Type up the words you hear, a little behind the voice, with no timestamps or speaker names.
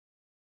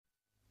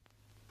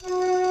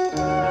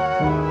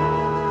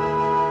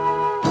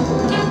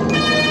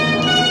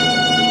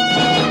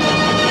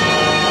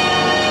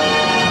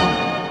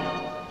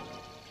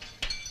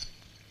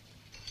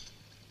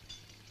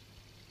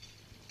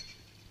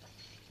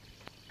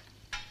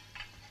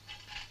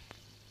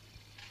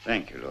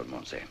Thank you, Lord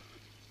Monsey.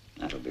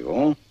 That'll be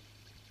all.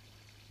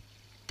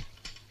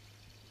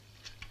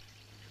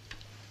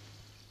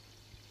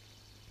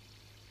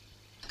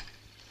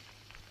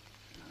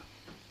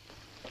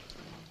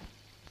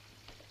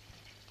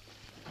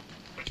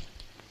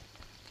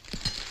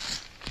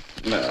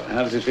 Well,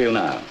 how does it feel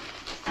now?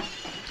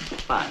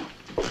 Fine.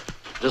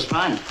 Just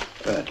fine.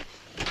 Good.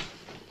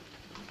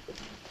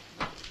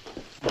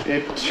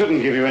 It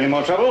shouldn't give you any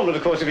more trouble, but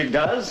of course if it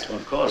does...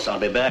 Of course, I'll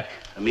be back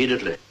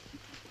immediately.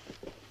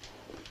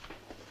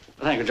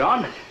 Thank you,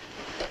 John. And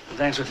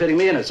thanks for fitting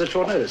me in at such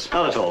short notice.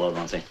 Oh, that's all, Lord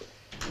Monsey.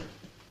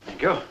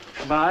 Thank you.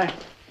 Goodbye.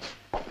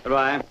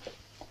 Goodbye.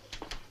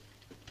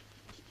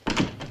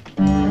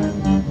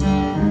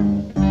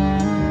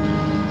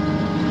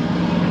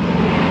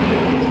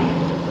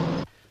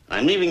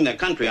 I'm leaving the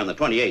country on the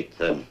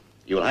 28th.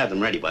 You'll have them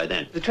ready by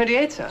then. The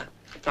 28th, sir?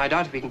 I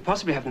doubt if we can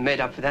possibly have them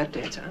made up for that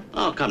date, sir.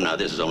 Oh, come now,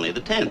 this is only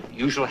the 10th.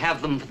 You shall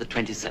have them for the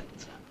 27th,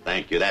 sir.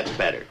 Thank you, that's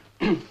better.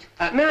 May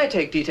I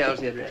take details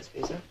of the address,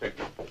 please, sir?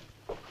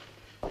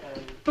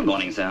 Good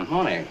morning, sir.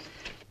 Morning.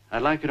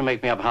 I'd like you to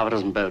make me up half a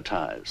dozen bow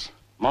ties.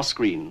 Moss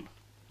green,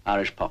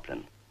 Irish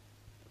poplin,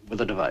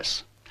 with a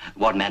device.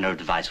 What manner of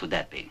device would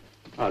that be?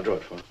 I'll draw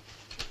it for you.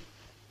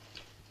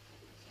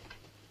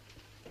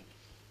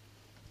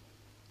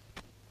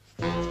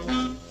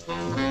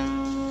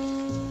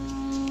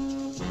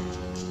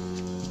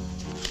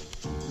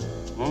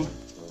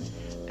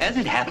 As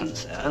it happens,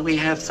 sir, we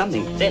have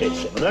something very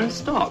similar in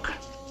stock.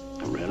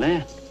 Oh,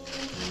 really?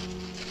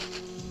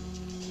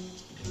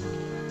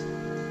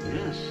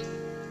 Yes.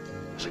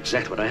 That's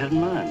exactly what I had in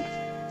mind.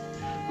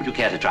 Would you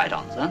care to try it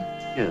on, sir?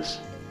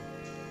 Yes.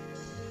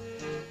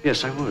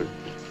 Yes, I would.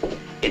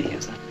 In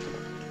here, sir.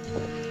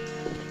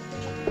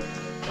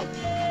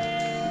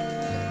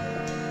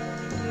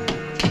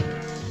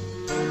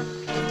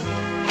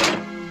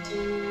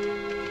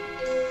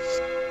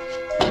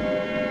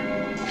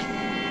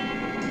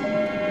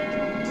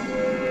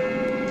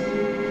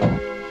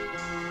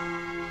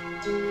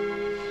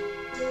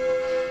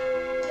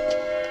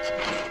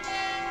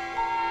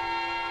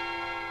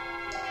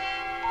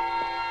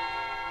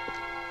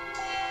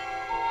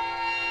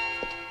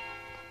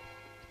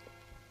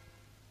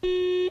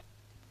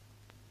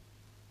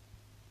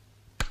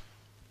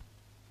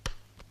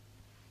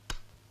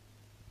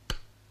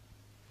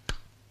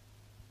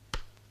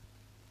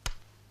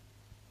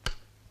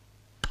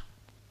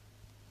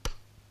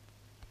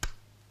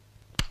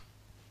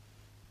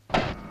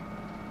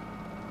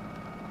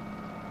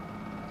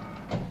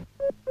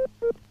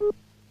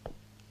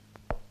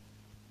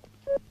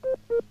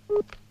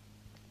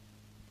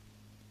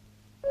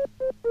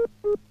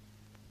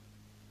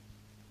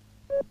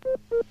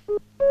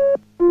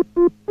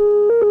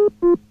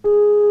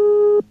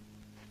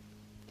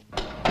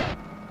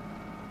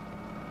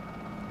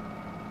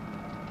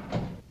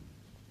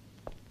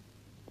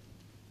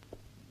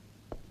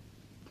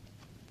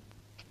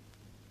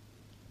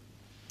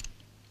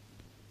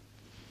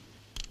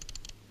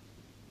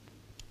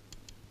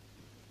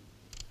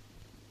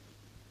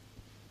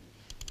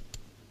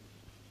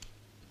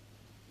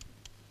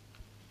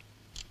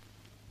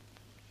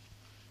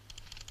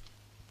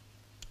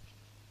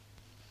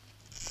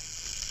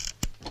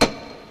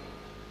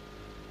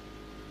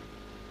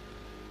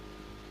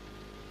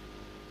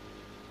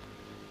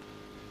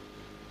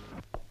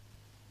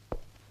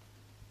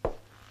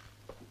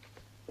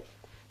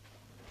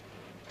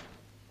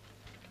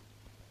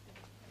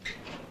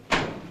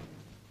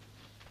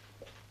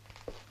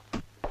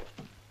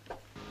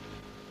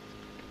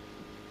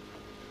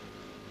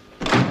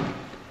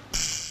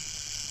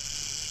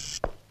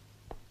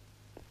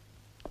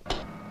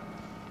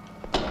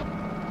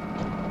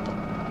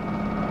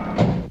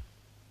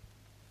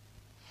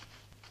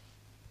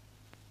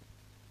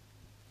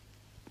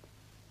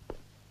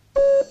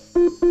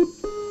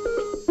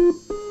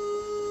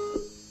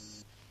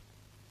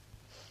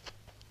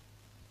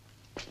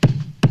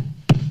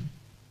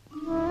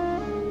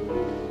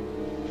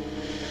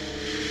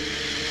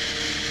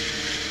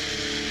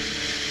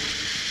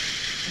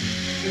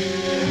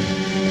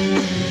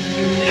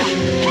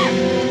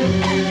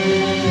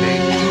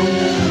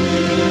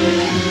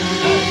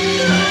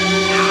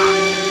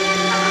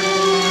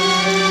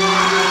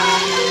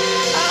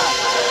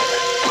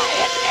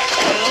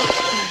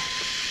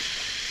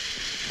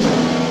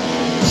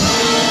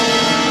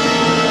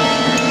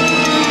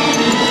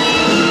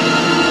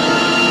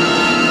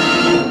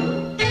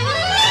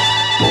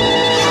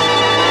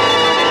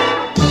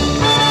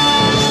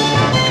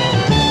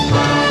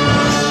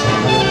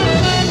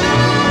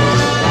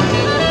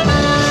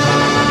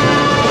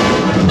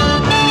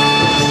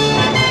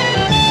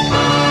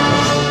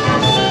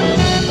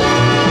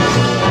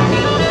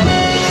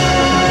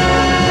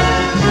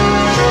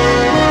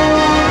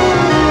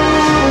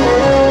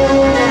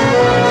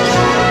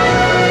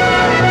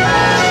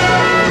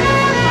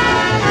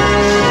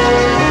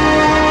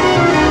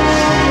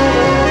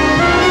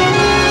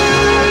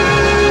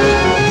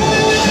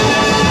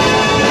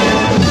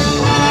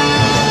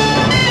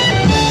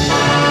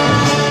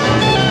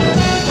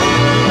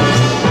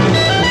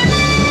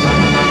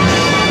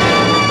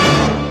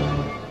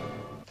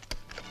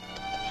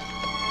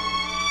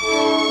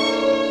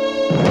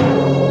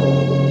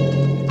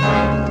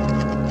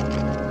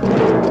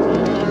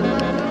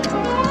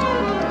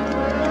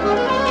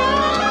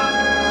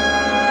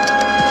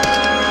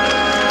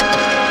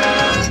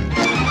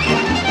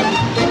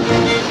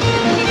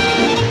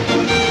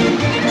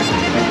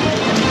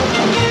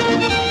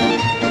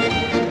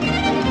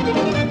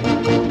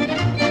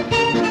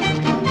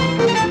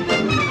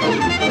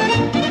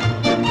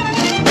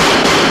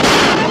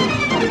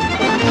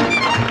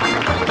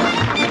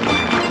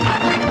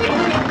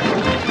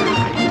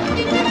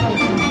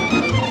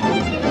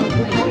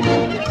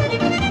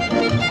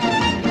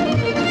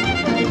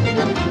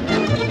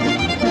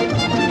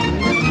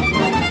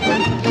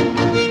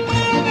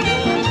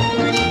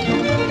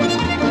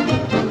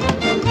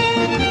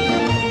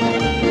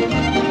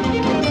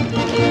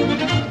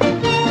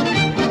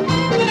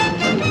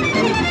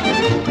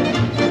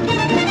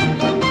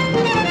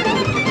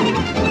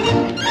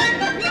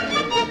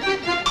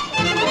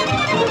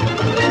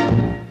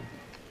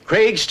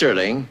 Craig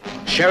Sterling,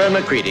 Sharon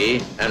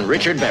McCready, and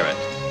Richard Barrett,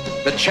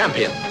 the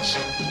champions,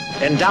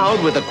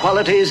 endowed with the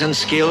qualities and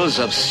skills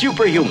of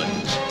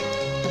superhumans.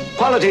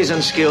 Qualities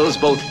and skills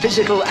both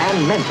physical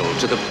and mental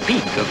to the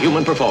peak of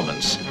human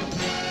performance.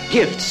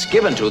 Gifts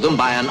given to them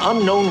by an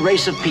unknown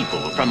race of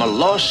people from a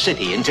lost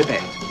city in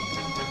Tibet.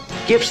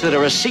 Gifts that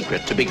are a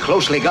secret to be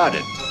closely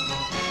guarded.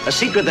 A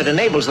secret that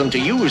enables them to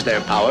use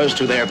their powers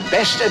to their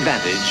best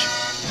advantage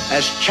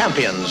as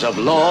champions of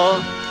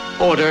law,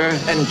 order,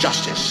 and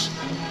justice.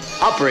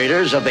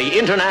 Operators of the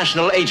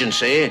International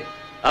Agency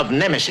of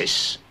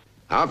Nemesis.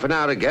 Half an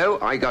hour ago,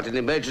 I got an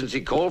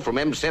emergency call from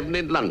M7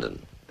 in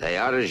London. They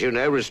are, as you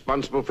know,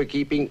 responsible for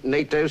keeping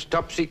NATO's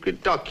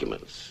top-secret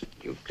documents.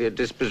 Nuclear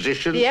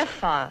disposition... The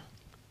F-file.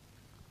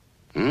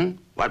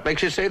 What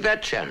makes you say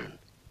that, Sharon?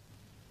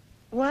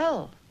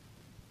 Well,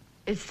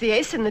 it's the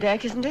ace in the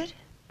deck, isn't it?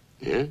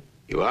 Yeah,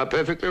 you are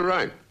perfectly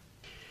right.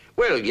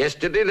 Well,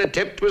 yesterday an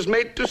attempt was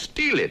made to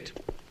steal it.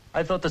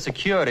 I thought the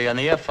security on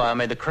the F-file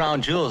made the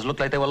crown jewels look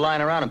like they were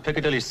lying around in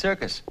Piccadilly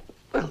Circus.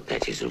 Well,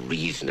 that is a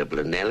reasonable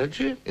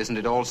analogy. Isn't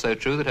it also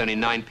true that only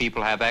 9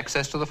 people have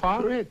access to the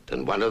file? Correct.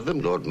 And one of them,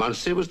 Lord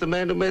Monsey, was the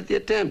man who made the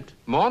attempt.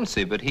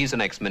 Monsey, but he's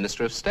an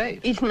ex-minister of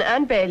state. Eton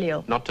and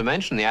Balliol. Not to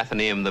mention the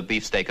Athenaeum, the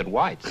beefsteak at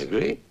White's. I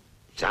agree.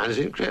 Sounds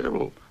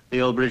incredible. The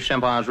old British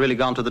Empire's really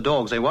gone to the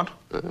dogs, eh, what?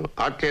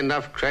 Oddly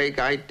enough, Craig,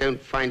 I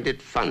don't find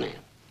it funny.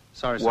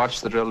 Sorry, sir. Watch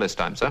the drill this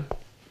time, sir.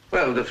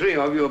 Well, the three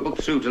of you are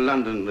booked through to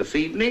London this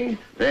evening.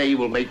 There you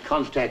will make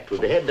contact with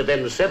the head of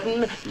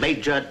M7,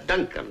 Major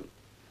Duncan.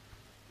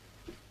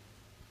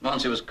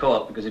 Monsey was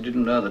caught because he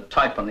didn't know the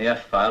type on the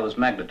F-file was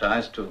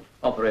magnetized to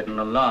operate an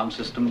alarm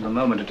system the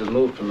moment it is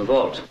moved from the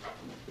vault.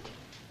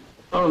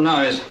 All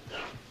now is,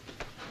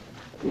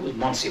 who was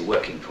Monsey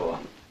working for?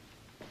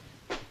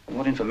 And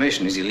what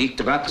information has he leaked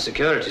about the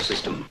security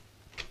system?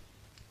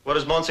 What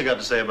has Monsey got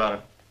to say about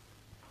it?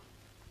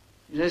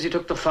 He says he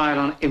took the file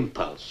on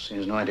impulse. He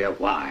has no idea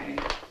why.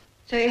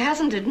 So he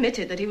hasn't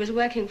admitted that he was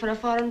working for a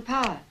foreign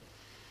power?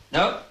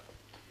 No.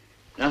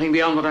 Nothing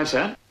beyond what I've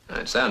said.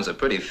 It sounds a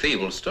pretty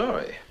feeble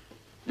story.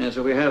 Yes,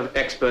 so we have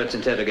experts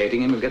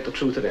interrogating him. We'll get the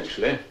truth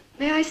eventually.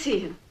 May I see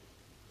him?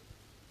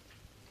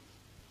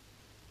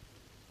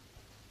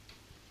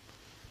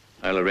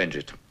 I'll arrange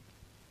it.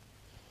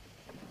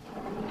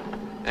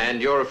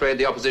 And you're afraid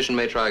the opposition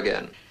may try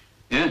again?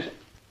 Yes.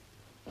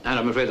 And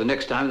I'm afraid the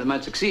next time they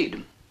might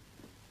succeed.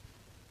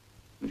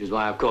 Which is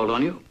why I've called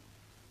on you.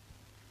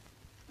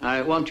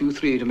 I want you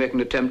three to make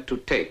an attempt to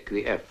take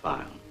the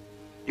F-file.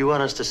 You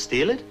want us to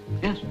steal it?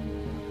 Yes.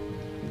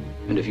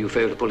 And if you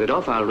fail to pull it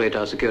off, I'll rate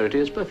our security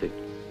as perfect.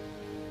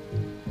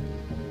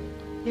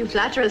 You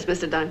flatter us,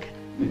 Mr. Duncan.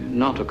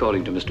 Not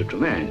according to Mr.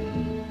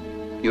 Tremaine.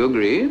 You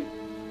agree?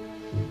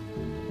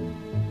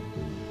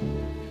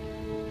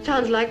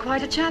 Sounds like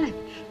quite a challenge.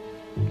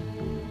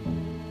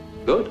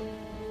 Good.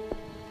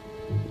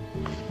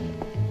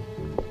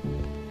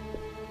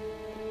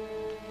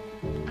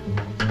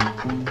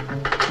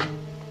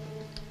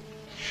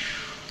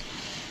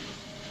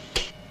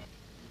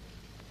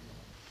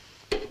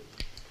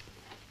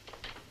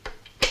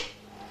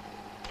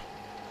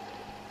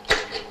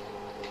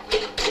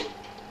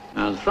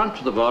 Now, the front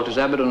of the vault is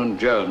Abaddon and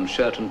Jones,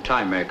 shirt and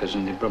tie makers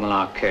in the Brummel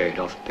Arcade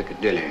off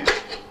Piccadilly.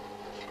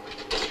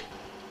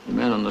 The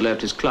man on the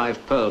left is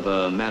Clive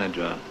Pulver,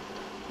 manager.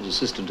 His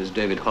assistant is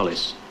David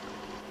Hollis.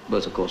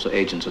 Both, of course, are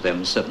agents of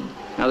M7.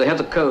 Now, they have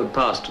the code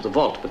passed to the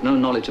vault, but no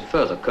knowledge of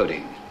further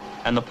coding.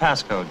 And the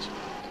passcodes?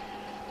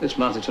 This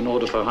month it's an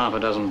order for half a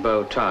dozen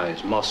bow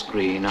ties, moss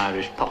green,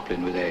 Irish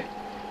poplin with a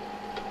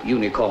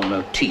unicorn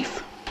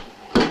motif.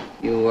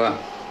 You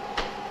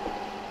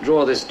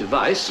draw this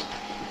device,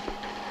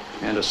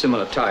 and a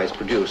similar tie is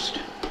produced.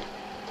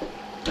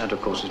 That,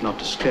 of course, is not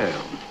to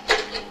scale.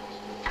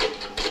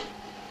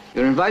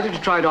 You're invited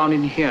to try it on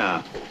in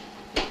here.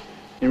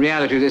 In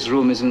reality, this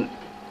room is an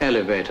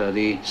elevator.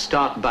 The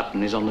start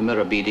button is on the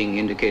mirror beading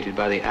indicated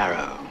by the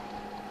arrow.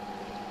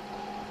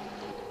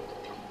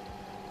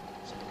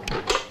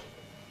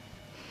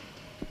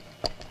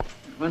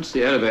 Once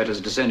the elevator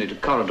has descended to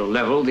corridor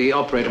level, the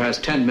operator has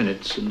 10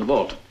 minutes in the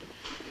vault.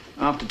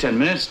 After 10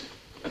 minutes,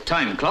 a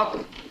time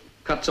clock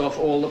cuts off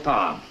all the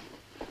power.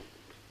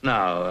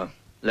 Now,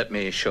 let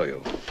me show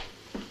you.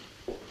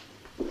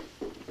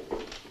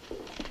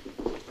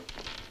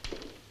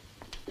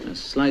 The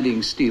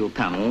sliding steel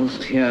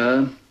panels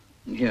here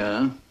and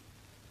here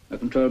are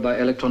controlled by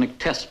electronic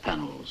test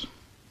panels.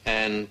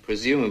 And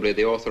presumably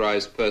the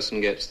authorized person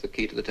gets the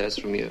key to the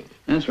test from you.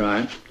 That's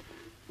right.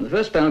 The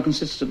first panel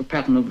consists of a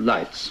pattern of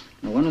lights.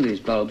 Now, one of these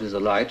bulbs is a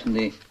light, and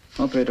the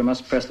operator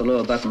must press the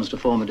lower buttons to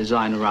form a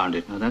design around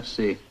it. Now, that's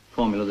the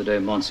formula the day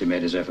Monsey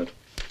made his effort.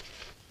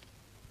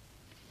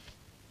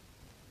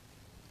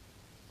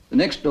 The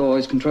next door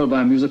is controlled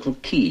by a musical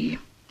key.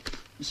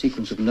 A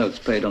sequence of notes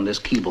played on this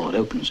keyboard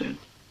opens it.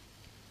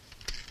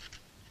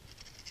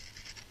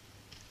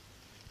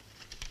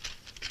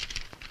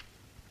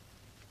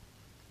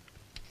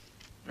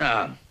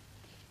 Now,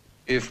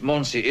 if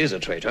Monsey is a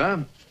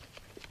traitor,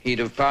 he'd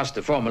have passed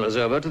the formulas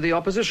over to the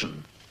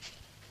opposition.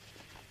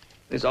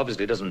 This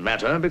obviously doesn't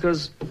matter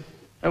because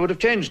I would have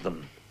changed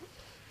them.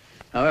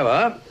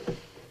 However,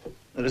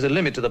 there is a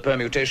limit to the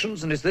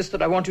permutations, and it's this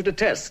that I want you to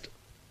test.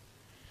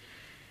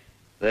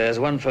 There's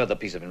one further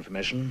piece of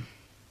information.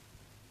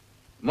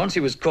 Once he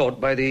was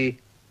caught by the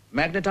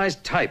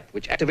magnetized type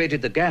which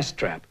activated the gas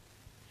trap.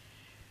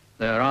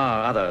 There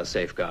are other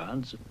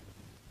safeguards.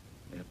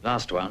 The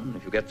last one,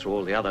 if you get through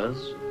all the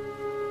others.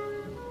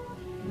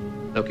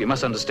 Look, you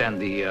must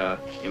understand the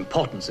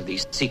importance of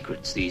these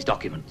secrets, these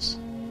documents.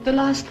 The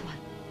last one.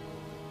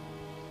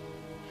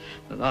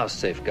 The last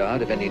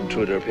safeguard, if any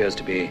intruder appears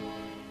to be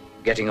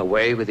getting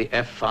away with the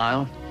F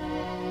file,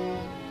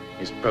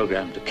 is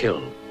programmed to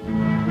kill.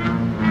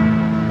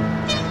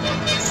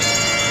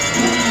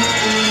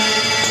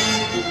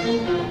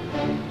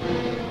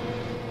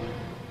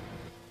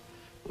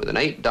 With an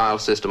 8-dial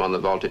system on the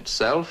vault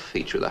itself,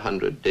 each with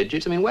 100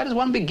 digits, I mean, where does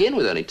one begin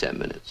with only 10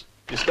 minutes?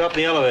 You stop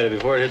the elevator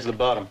before it hits the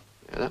bottom.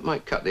 Yeah, that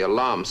might cut the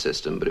alarm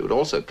system, but it would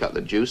also cut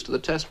the juice to the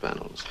test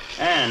panels.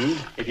 And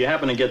if you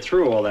happen to get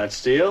through all that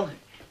steel,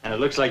 and it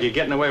looks like you're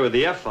getting away with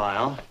the F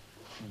file,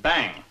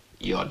 bang.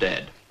 You're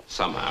dead.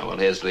 Somehow. Well,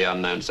 here's the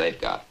unknown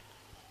safeguard.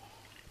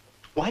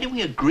 Why did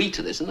we agree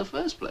to this in the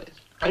first place?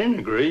 I didn't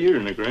agree. You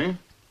didn't agree.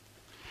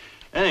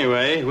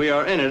 Anyway, we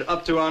are in it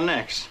up to our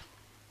necks.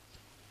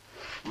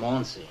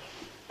 Monsey,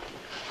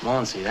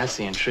 that's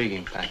the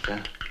intriguing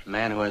factor. The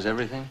man who has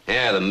everything.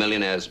 Yeah, the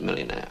millionaire's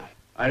millionaire.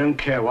 I don't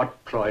care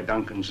what ploy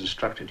Duncan's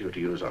instructed you to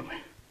use on me.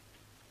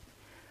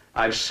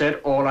 I've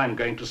said all I'm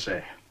going to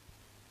say.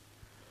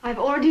 I've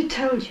already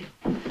told you.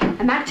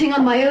 I'm acting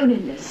on my own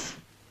in this.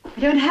 I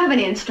don't have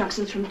any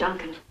instructions from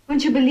Duncan.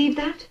 Won't you believe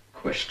that?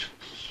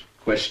 Questions,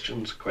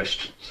 questions,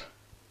 questions.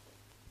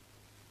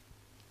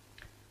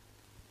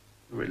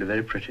 You're really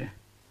very pretty.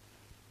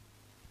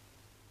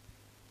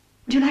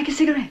 Would you like a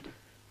cigarette?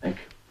 Thank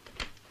you.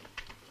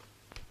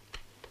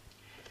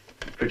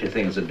 Pretty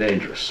things are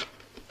dangerous.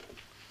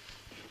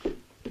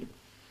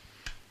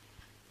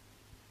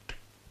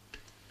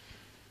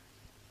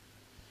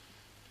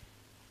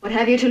 What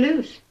have you to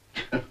lose?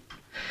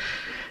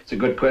 It's a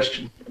good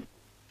question.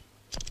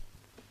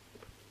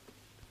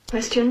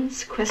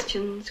 Questions,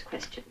 questions,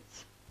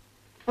 questions.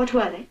 What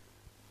were they?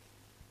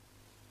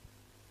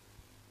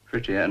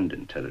 Pretty and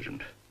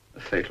intelligent. A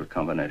fatal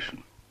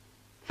combination.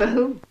 For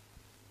whom?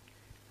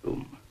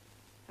 Whom?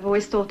 I've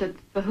always thought that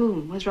for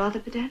whom was rather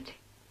pedantic.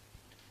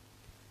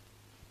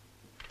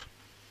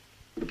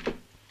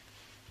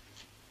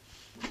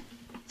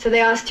 So they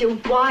asked you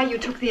why you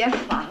took the F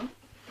file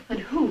and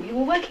who you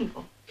were working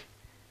for.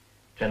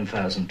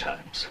 10,000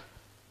 times.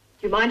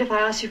 Do you mind if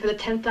I ask you for the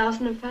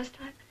 10,000 and first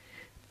time?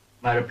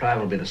 My reply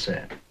will be the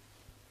same.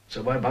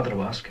 So why bother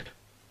to ask it?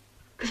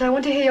 Because I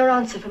want to hear your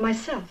answer for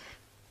myself.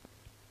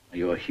 Are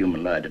you a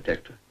human lie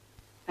detector?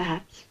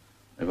 Perhaps.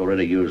 I've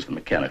already used the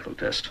mechanical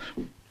test.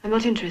 I'm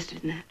not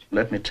interested in that.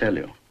 Let me tell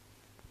you.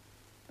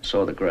 I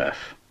saw the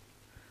graph.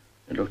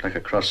 It looked like a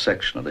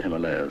cross-section of the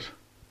Himalayas.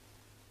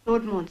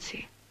 Lord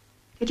Mauncey,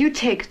 did you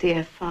take the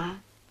F file?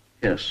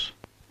 Yes,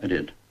 I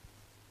did.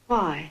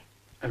 Why?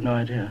 I've no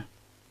idea.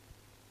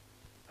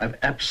 I've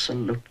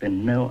absolutely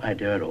no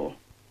idea at all.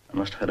 I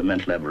must have had a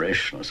mental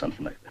aberration or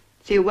something like that.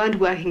 So you weren't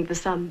working for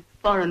some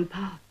foreign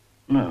power?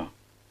 No.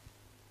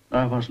 No,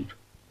 I wasn't.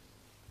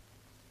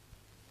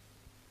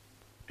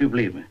 Do you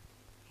believe me?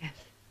 Yes,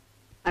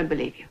 I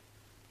believe you.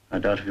 I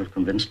doubt if you've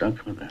convinced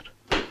Duncan of that.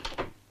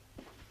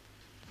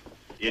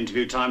 The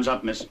interview time's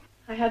up, miss.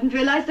 I hadn't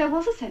realized there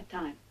was a set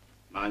time.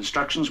 My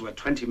instructions were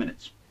 20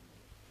 minutes.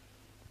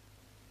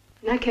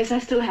 In that case, I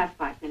still have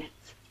 5 minutes.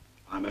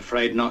 I'm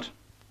afraid not.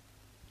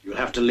 You'll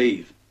have to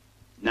leave.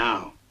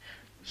 Now.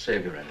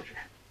 Save your energy.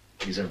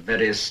 He's a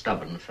very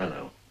stubborn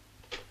fellow.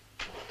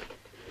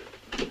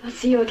 I'll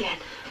see you again.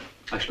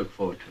 I shall look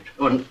forward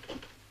to it.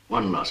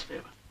 One last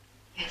favor.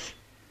 Yes.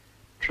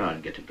 Try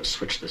and get him to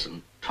switch this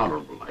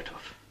intolerable light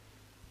off.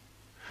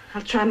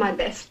 I'll try my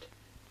best,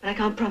 but I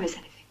can't promise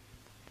anything.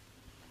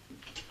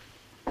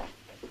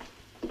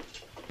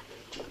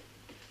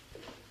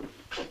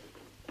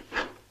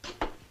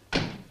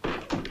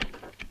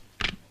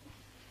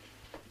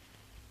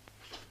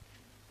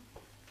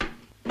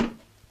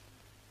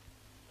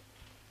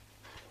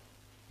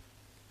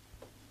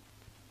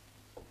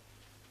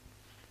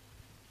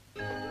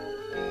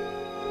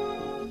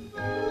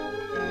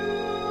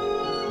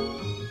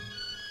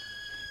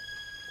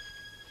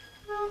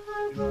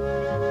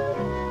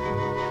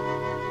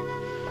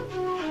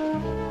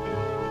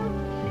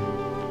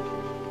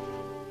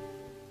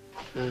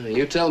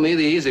 You tell me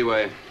the easy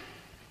way.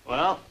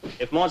 Well,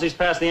 if Mauncey's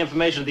passed the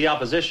information to the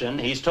opposition,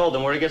 he's told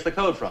them where he gets the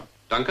code from.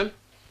 Duncan?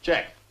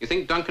 Check. You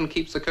think Duncan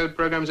keeps the code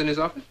programs in his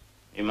office?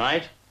 He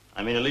might.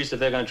 I mean, at least if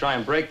they're going to try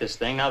and break this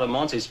thing, now that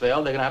Mauncey's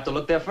failed, they're going to have to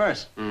look there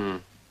first.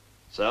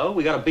 So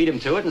we got to beat him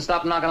to it and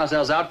stop knocking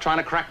ourselves out trying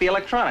to crack the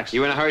electronics.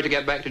 You in a hurry to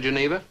get back to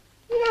Geneva?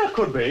 Yeah,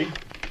 could be.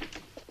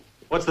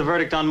 What's the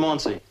verdict on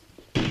Mauncey?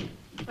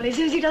 Well, he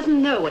says he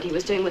doesn't know what he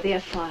was doing with the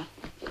F file.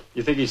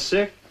 You think he's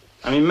sick?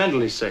 I mean,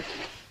 mentally sick.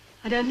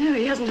 I don't know.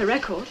 He hasn't a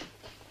record.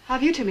 How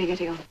have you two been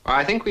getting on?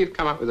 I think we've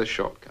come up with a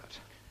shortcut.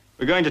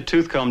 We're going to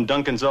toothcomb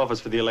Duncan's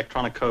office for the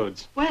electronic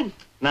codes. When?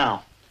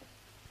 Now.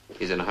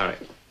 He's in a hurry.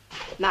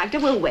 Magda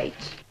will wait.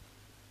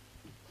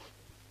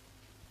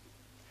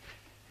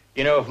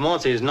 You know, if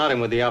Mauncey is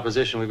nodding with the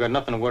opposition, we've got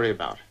nothing to worry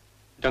about.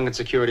 Duncan's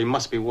security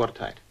must be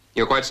watertight.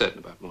 You're quite certain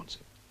about Mauncey?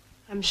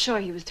 I'm sure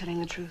he was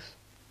telling the truth.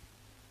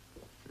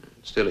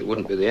 Still, it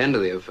wouldn't be the end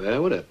of the affair,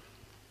 would it?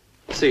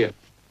 See you.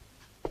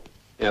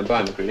 Yeah,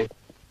 bye, Macready.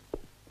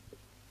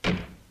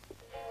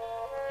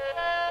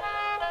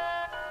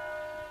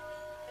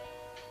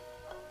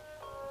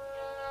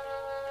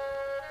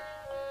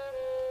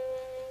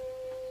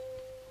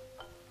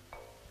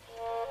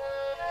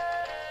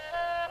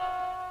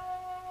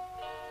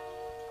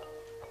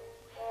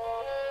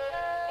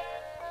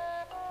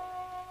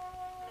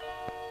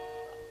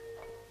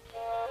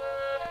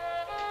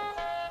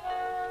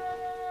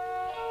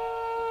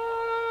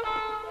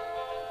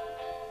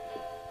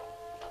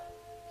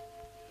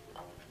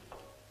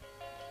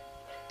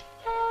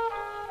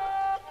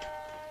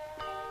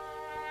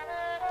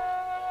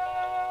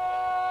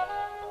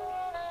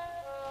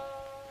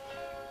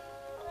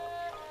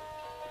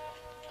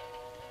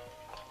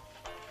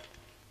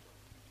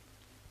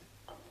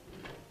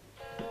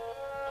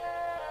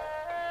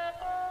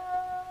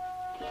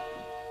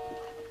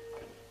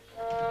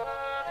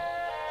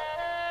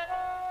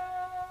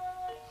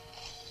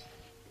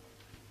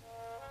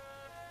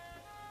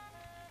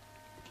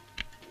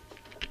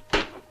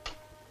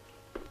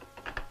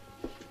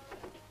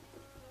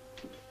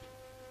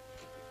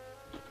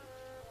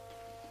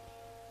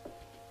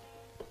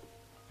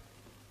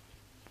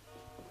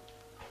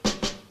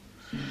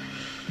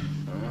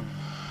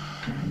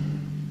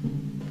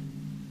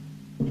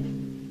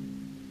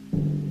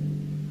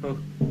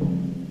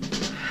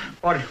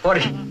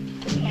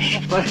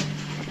 What?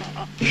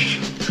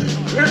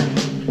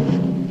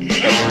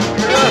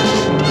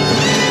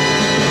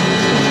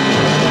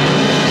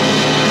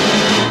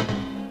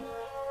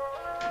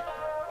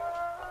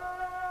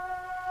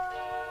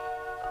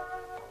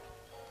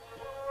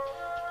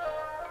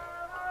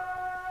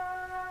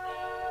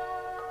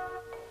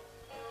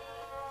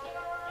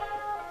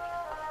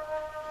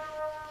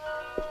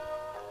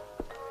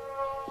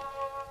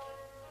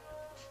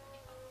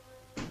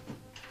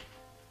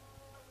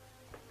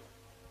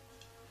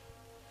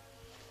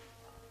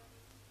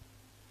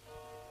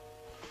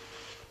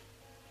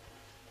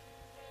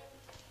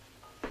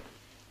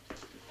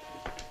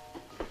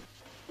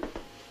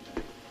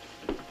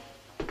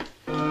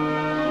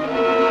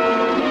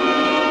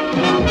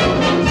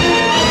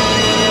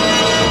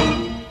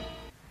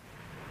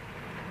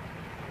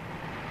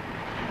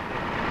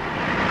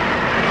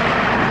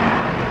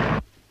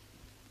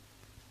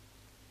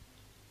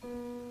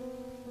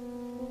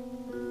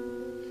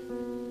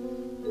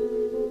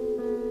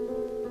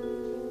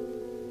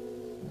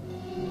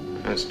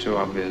 That's too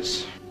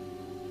obvious.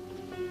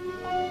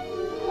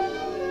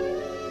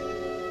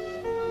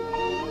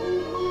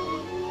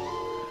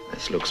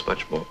 This looks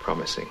much more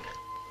promising.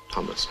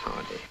 Thomas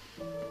Hardy.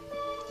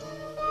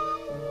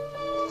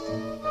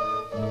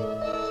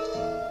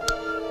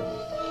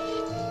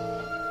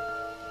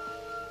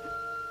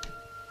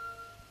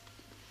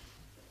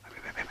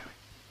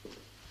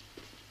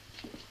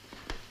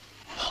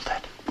 Hold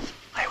that.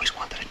 I always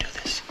wanted to do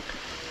this.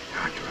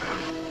 You're on your own.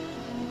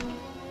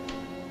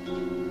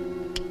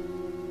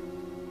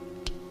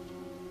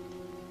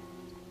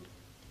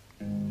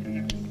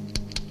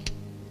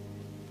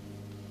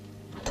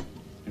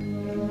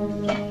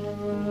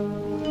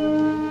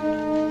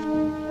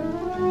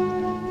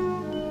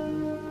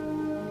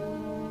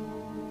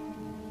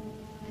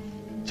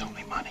 It's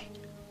only money.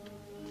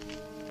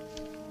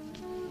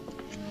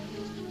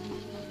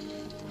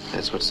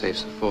 That's what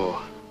safes are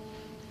for.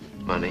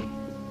 Money.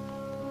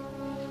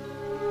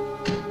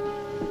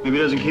 Maybe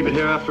he doesn't keep it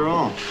here after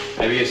all.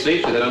 Maybe he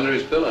sleeps with it under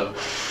his pillow.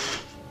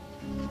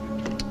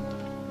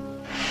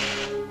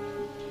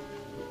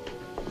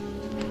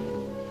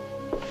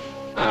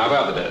 How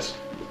about the desk?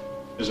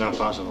 It's not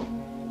possible.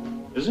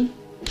 Is it?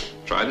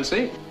 Try it and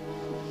see.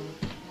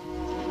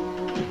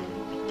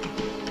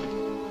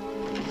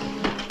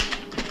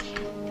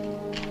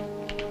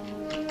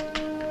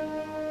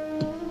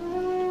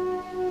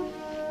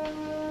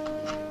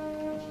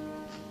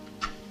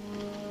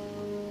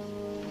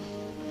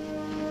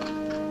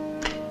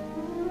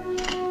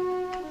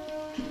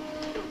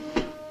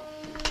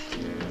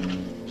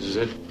 This is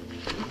it.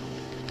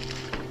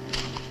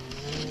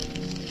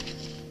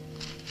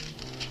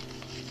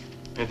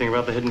 Anything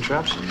about the hidden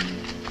traps?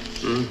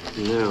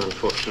 No,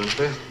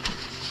 unfortunately.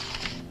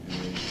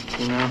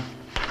 You know,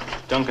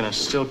 Duncan is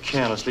still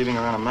careless, leaving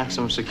around a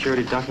maximum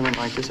security document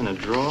like this in a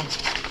drawer.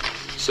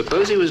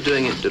 Suppose he was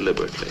doing it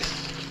deliberately.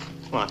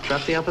 What,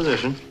 trap the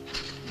opposition?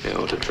 Yeah,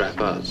 or to trap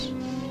us.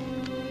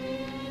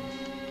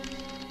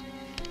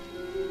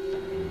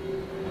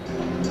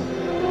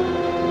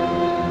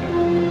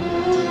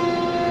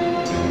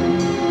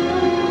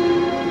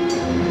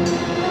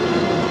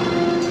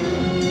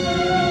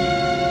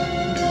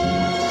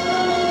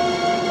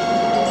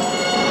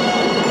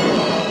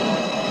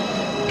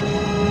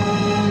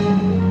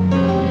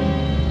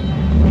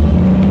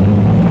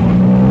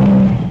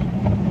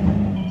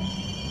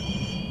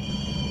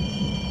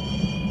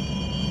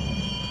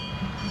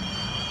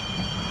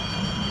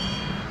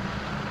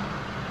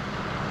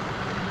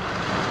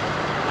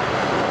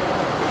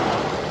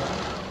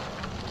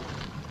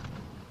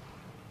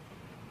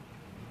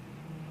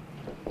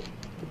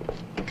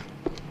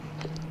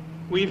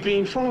 We've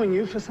been following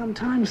you for some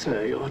time,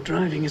 sir. Your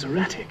driving is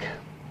erratic.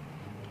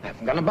 I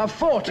haven't gone above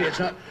 40, it's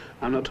not...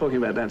 I'm not talking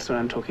about that, sir.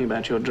 I'm talking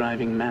about your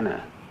driving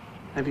manner.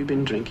 Have you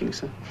been drinking,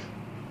 sir?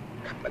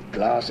 A couple of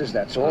glasses,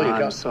 that's all you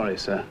got. I'm sorry,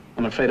 sir.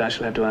 I'm afraid I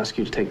shall have to ask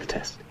you to take the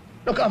test.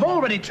 Look, I've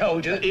already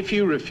told you... If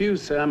you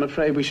refuse, sir, I'm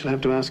afraid we shall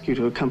have to ask you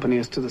to accompany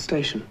us to the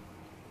station.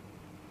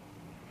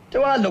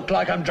 Do I look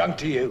like I'm drunk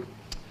to you?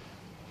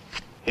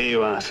 Here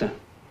you are, sir.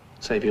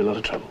 Save you a lot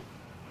of trouble.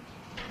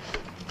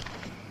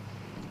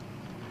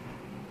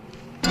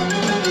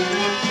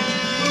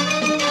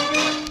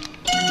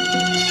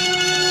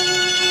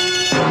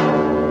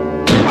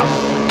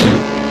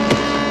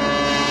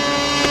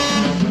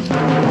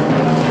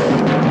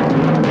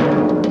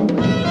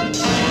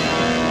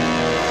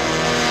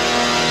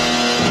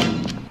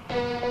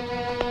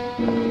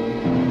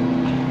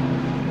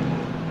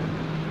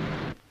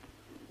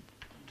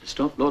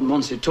 Stop Lord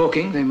Monsey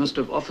talking, they must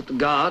have offered the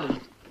guard a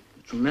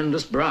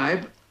tremendous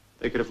bribe.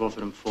 They could have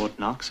offered him Fort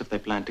Knox if they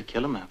planned to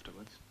kill him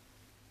afterwards.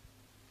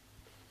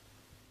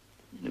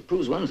 And it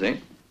proves one thing.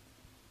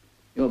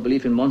 Your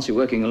belief in Monsey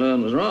working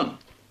alone was wrong.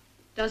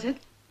 Does it?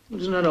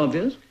 Well, isn't that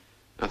obvious?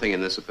 Nothing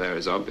in this affair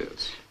is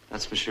obvious.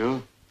 That's for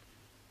sure.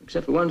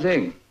 Except for one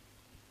thing.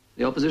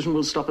 The opposition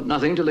will stop at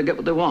nothing till they get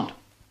what they want.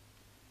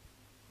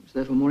 It's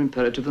therefore more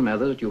imperative than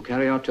ever that you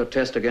carry out your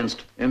test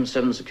against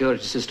M7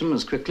 security system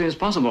as quickly as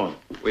possible.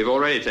 We've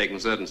already taken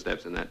certain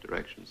steps in that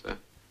direction, sir.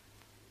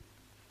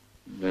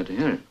 I'm glad to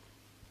hear it.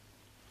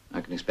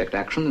 I can expect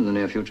action in the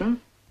near future.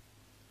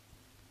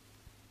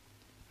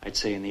 I'd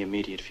say in the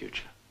immediate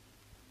future.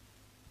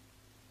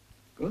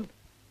 Good.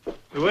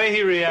 The way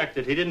he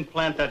reacted, he didn't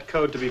plant that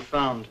code to be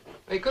found.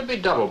 He could be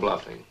double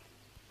bluffing.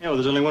 Yeah, well,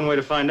 there's only one way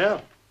to find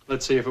out.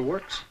 Let's see if it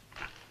works.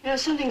 You know,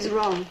 something's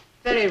wrong.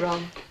 Very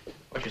wrong.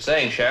 What you're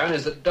saying, Sharon,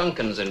 is that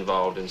Duncan's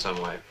involved in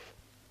some way.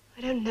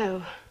 I don't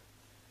know.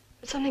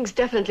 But something's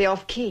definitely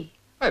off-key.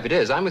 Well, if it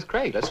is, I'm with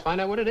Craig. Let's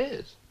find out what it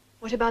is.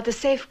 What about the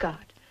safeguard?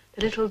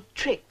 The little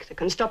trick that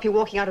can stop you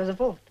walking out of the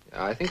vault?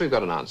 I think we've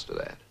got an answer to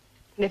that.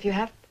 And if you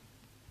haven't?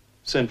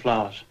 Send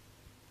flowers.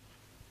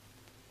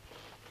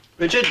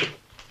 Richard,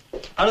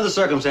 under the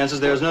circumstances,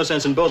 there is no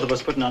sense in both of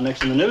us putting our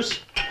necks in the noose.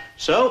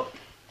 So,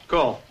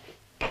 call.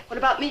 What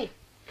about me?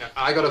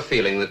 I got a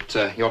feeling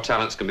that your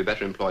talents can be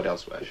better employed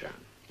elsewhere, Sharon.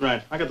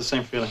 Right, I got the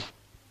same feeling.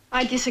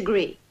 I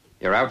disagree.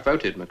 You're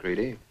outvoted,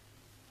 Macready.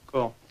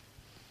 Call.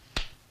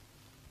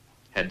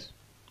 Heads.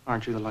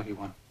 Aren't you the lucky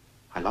one?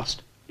 I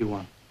lost. You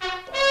won.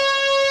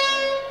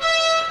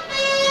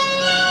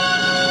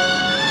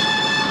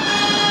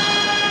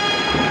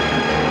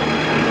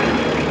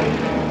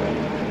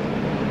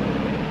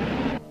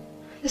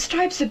 The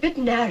stripe's a bit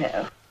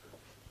narrow.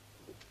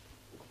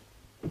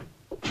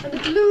 And the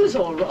blue's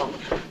all wrong.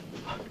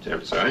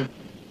 Terribly sorry.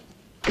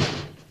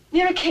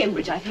 Nearer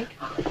Cambridge, I think.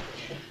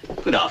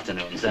 Good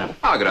afternoon, sir.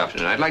 Ah, good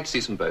afternoon. I'd like to see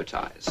some bow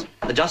ties.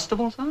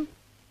 Adjustable, sir?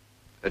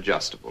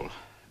 Adjustable?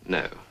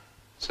 No,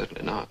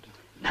 certainly not.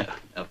 No,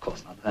 of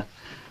course not, sir.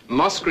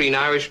 Moss green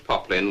Irish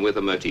poplin with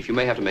a motif. You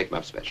may have to make them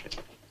up specially.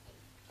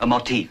 A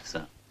motif,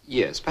 sir?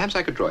 Yes, perhaps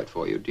I could draw it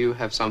for you. Do you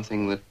have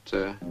something that...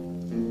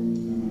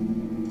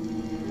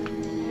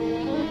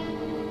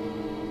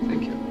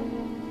 Thank you.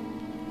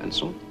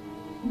 Pencil?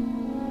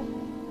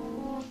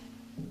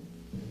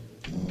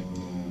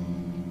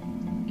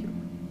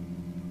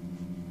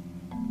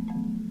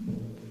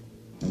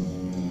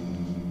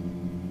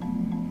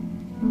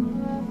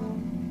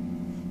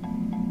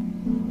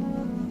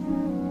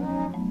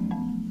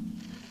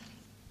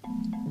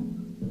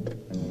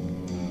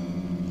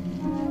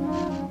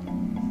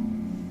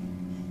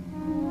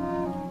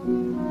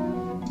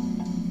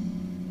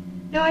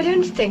 No, I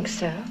don't think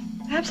so.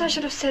 Perhaps I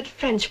should have said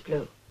French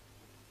blue.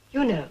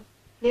 You know,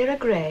 nearer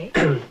grey.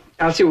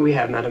 I'll see what we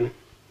have, madam.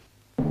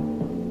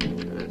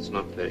 It's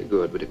not very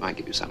good, but it might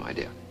give you some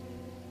idea.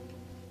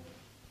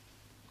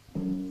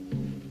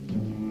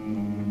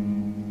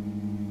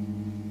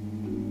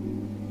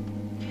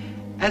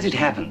 As it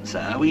happens,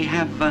 sir, we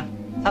have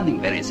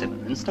something very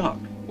similar in stock.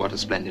 What a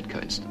splendid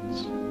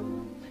coincidence.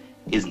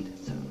 Isn't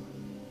it, sir?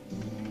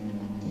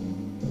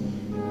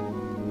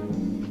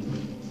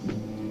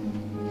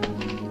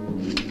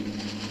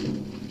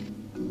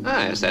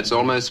 Ah, yes, that's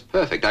almost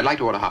perfect. I'd like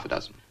to order half a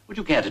dozen. Would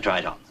you care to try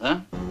it on,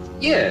 sir?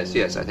 Yes,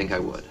 yes, I think I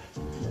would.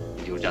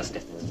 If you'll just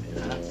step this way,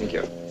 sir. Thank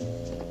you.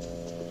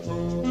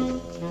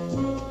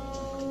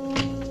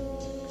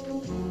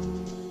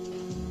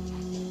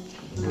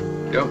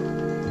 Go.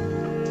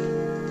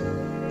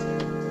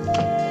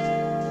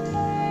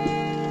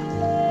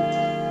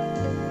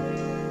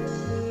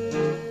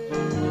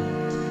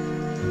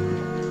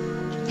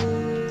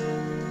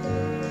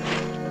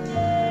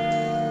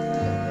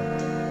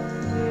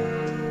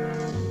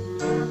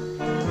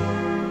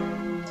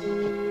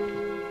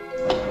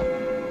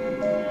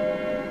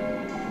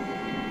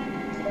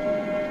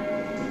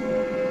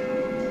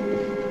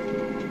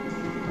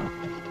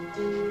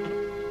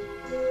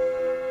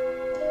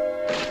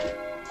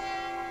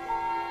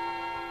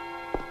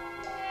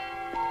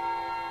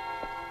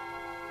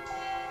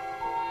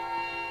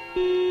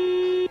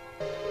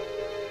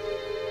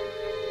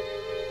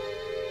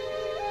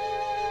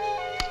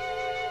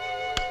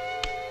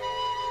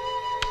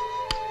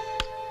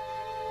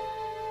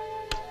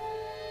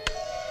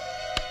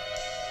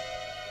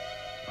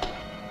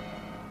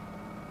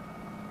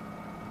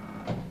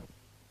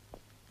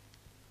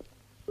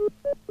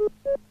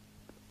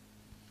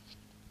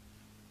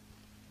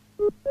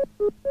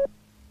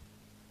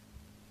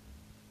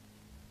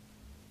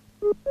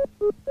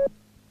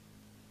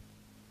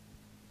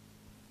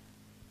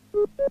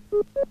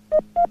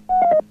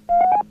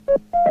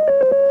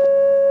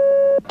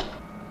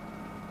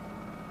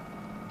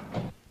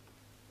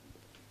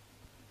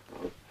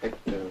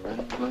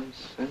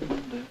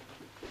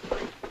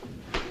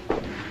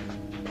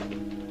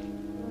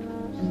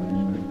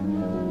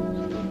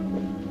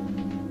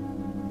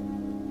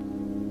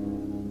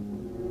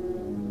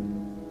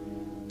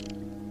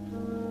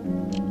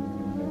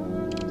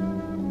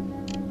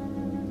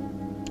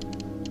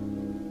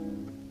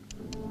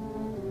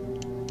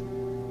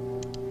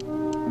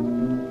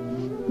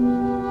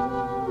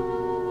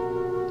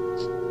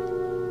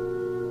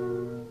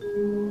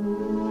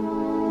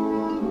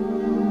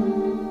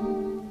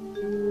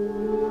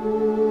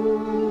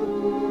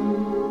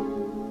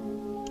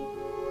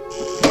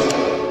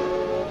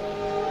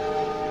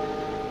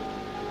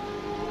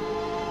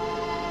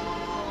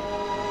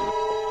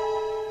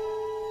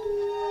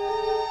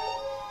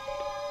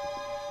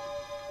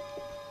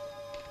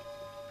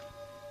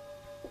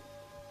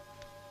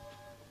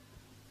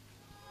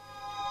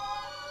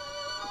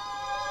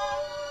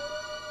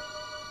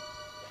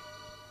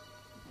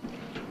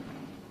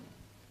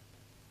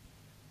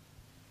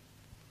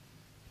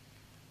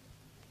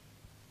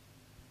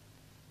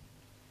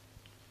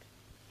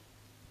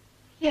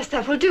 Yes,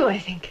 that will do, I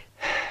think.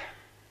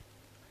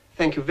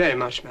 Thank you very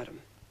much, madam.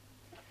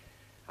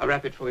 I'll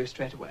wrap it for you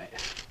straight away.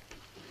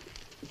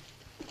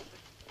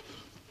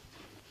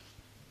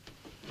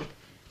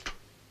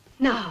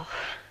 Now,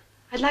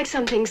 I'd like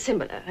something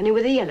similar, only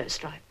with a yellow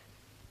stripe.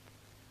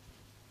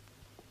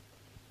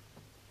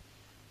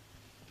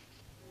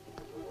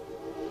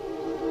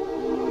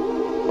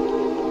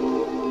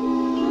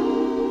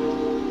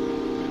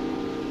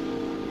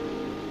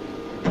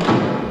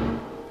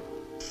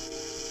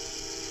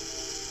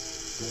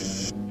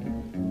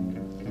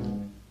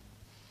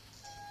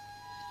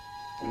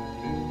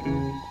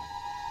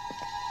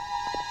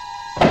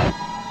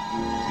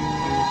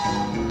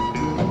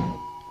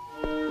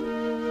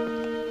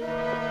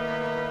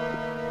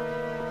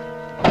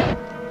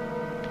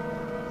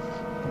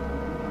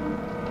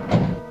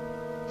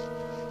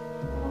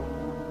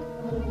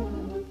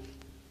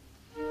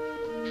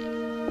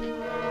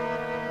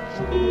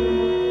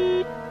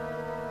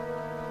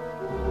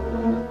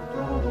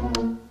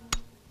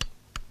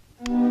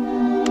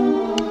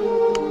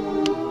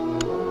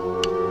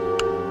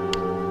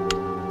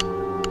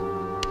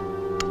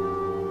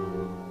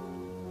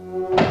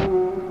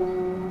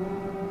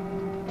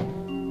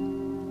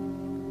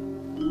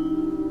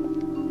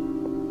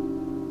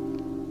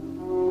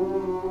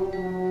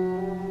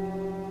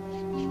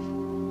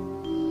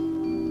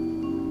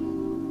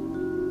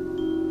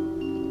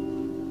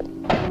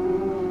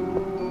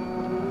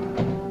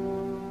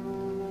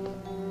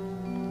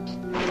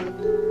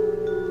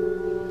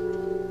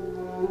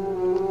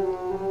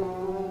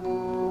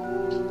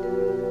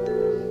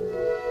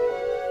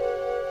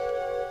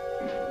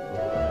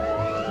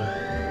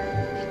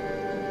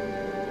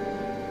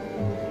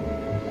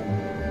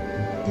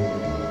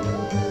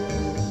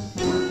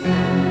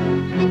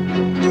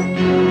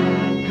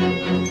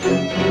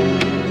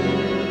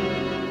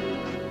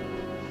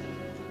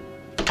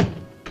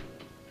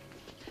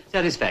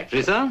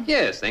 Satisfactory, sir?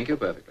 Yes, thank you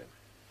perfectly.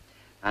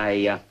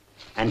 I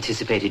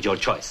anticipated your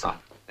choice, sir.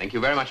 Thank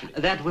you very much indeed.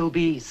 That will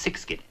be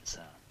 6 guineas,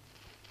 sir.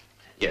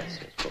 Yes,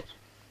 of course.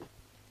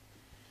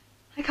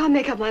 I can't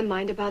make up my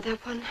mind about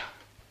that one.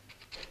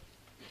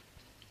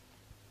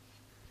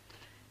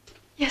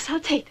 Yes, I'll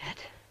take that.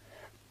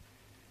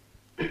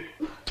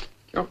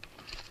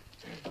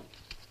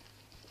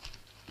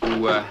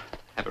 You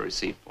have a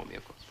receipt for me,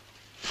 of course.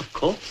 Of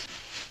course.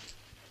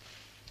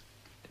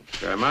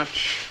 Thank you very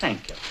much.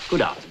 Thank you.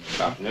 Good afternoon.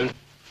 Good afternoon.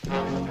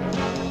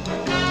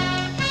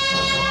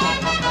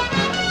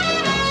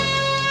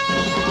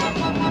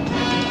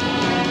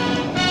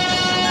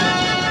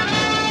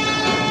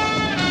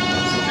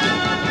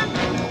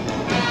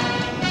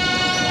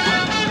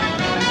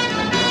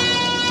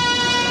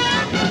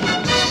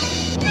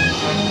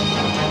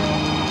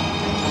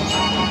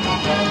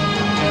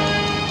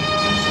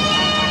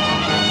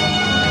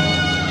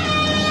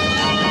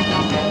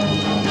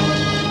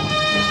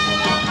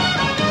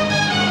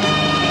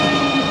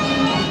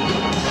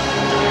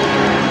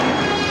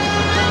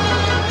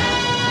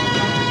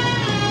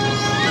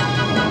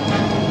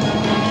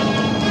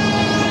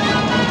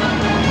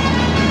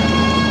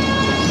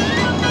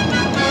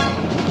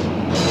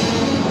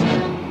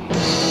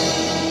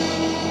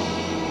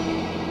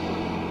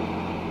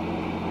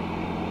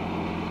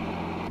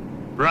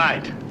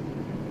 Right.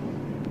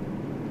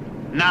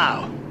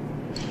 Now.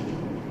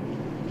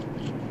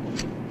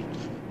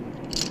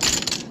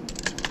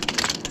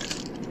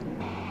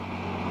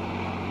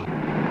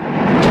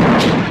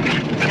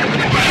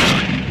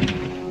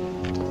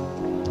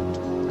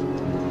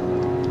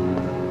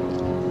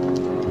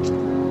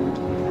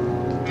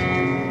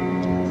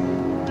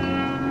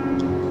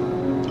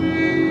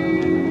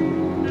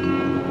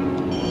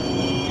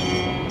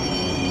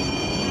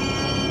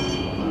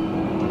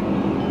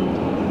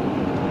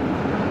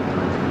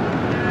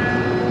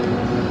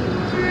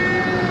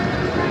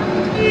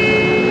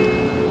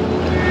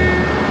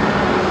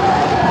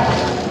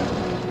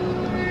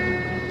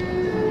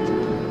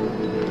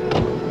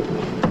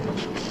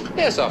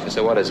 Yes,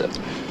 officer, what is it?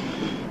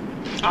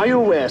 Are you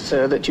aware,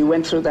 sir, that you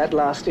went through that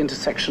last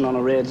intersection on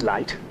a red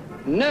light?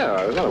 No,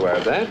 I was not aware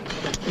of that.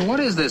 What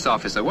is this,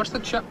 officer? What's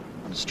the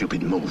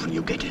Stupid move, and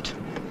you get it.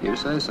 You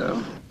say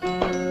so.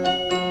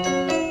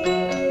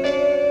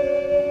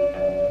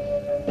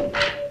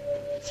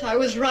 So I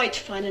was right,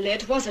 finally.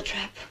 It was a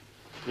trap.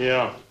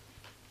 Yeah.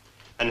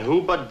 And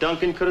who but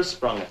Duncan could have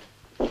sprung it?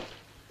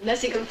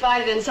 Unless he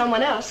confided in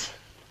someone else.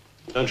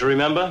 Don't you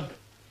remember?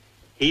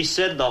 He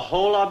said the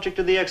whole object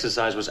of the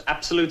exercise was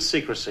absolute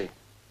secrecy.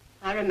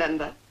 I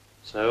remember.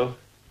 So?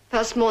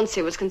 First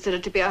Mauncey was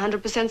considered to be a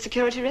 100%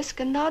 security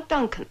risk, and now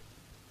Duncan.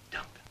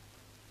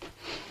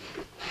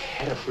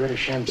 Head of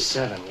British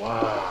M7,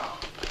 wow.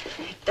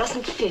 It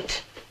doesn't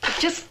fit. It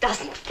just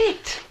doesn't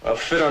fit. Well,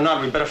 fit or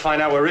not, we better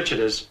find out where Richard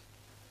is.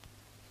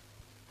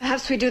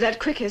 Perhaps we do that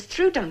quickest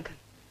through Duncan.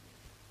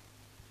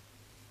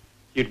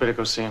 You'd better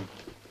go see him.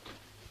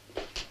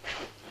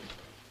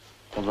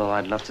 Although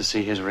I'd love to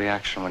see his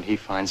reaction when he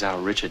finds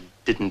out Richard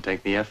didn't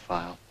take the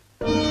F-file.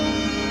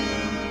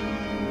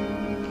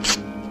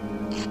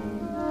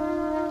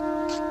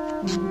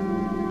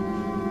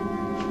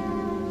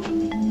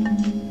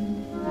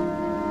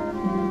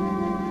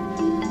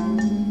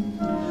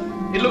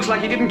 It looks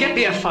like he didn't get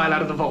the F-file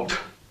out of the vault.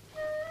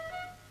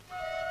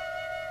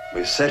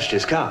 We've searched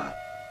his car.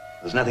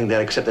 There's nothing there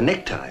except the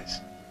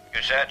neckties.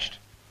 You searched?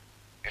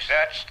 You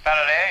searched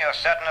thoroughly? You're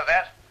certain of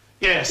that?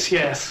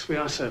 Yes, we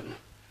are certain.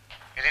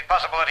 Is it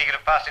possible that he could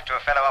have passed it to a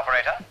fellow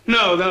operator?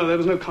 No, there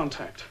was no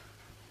contact.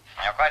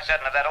 You're quite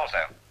certain of that also?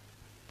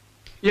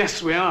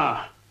 Yes, we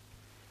are.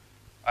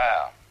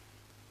 Well,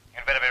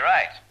 you'd better be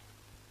right.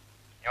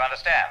 You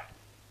understand?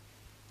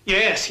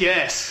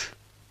 Yes.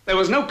 There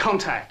was no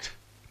contact.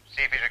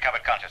 See if he's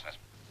recovered consciousness.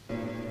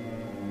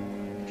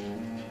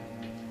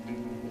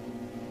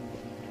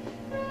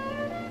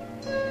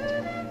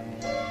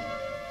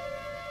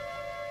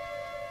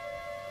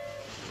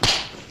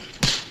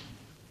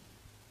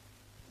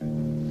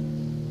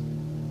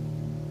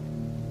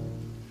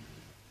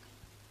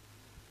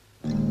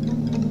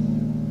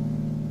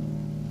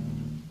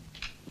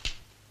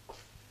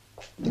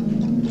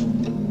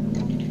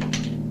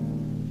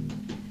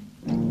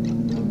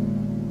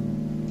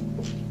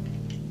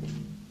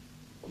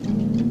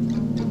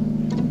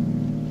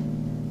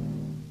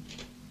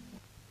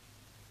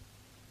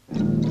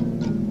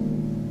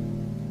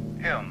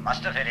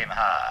 Must have hit him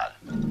hard.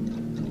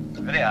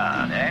 Very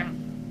hard, eh?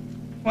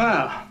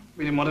 Well,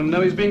 we didn't want him to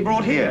know he's being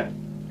brought here.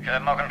 You should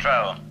have more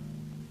control.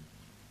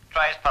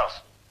 Try his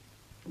pulse.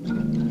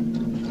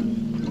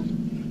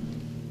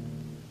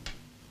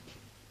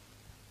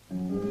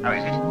 How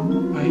is it?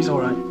 Well, he's all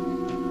right.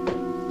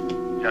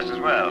 Just as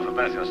well, for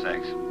both your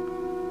sakes.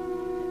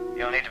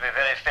 You'll need to be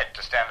very fit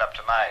to stand up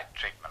to my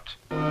treatment.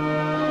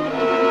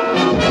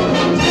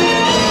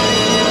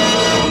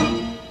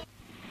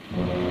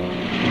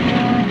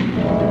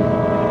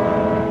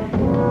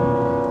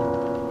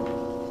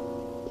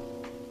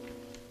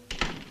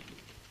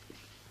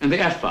 And the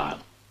F-file?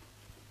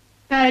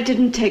 Barry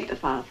didn't take the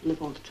file from the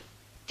vault.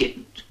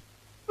 Didn't?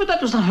 But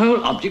that was the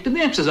whole object of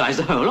the exercise,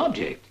 the whole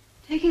object.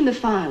 Taking the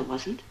file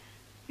wasn't.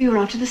 We were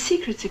after the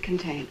secrets it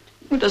contained.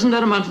 Well, doesn't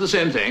that amount to the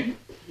same thing?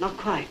 Not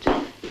quite.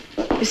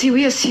 You see,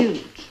 we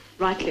assumed,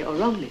 rightly or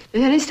wrongly,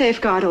 that any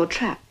safeguard or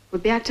trap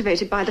would be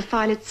activated by the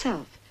file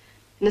itself,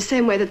 in the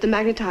same way that the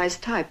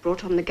magnetized type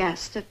brought on the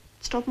gas that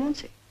stopped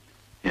Mauncey.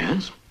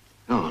 Yes,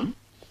 go on.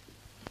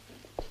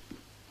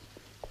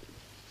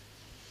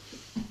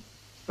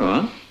 Go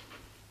on.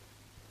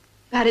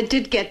 Barry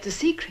did get the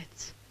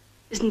secrets.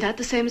 Isn't that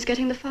the same as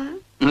getting the file?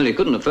 Well, he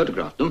couldn't have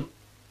photographed them.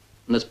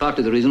 And that's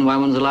partly the reason why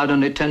one's allowed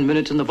only 10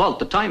 minutes in the vault,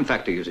 the time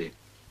factor, you see.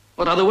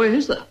 What other way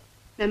is there?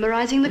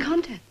 Memorizing the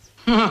contents.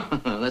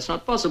 That's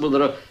not possible.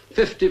 There are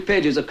 50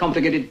 pages of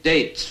complicated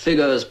dates,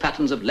 figures,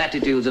 patterns of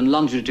latitudes and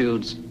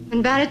longitudes.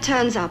 When Barry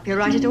turns up, he'll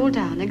write it all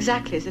down,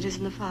 exactly as it is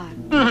in the file.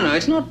 No,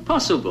 it's not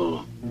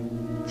possible.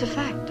 It's a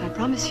fact, I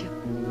promise you.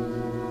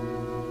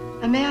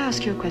 And may I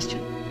ask you a question?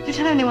 Did you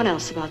tell anyone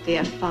else about the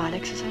F-file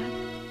exercise?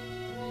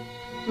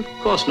 Of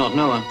course not,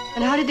 no one.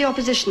 And how did the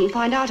opposition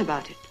find out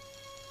about it?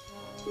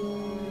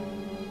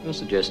 You're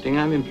suggesting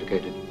I'm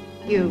implicated.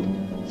 You,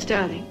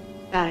 Sterling,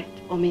 Barrett,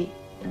 or me.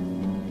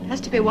 It has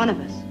to be one of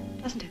us,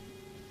 doesn't it?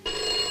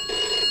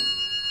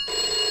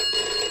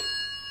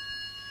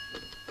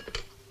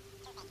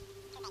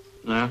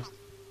 No?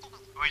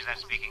 Who is that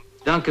speaking?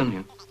 Duncan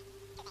here.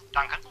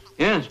 Duncan?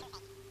 Yes.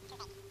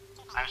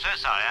 I'm so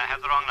sorry, I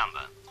have the wrong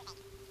number.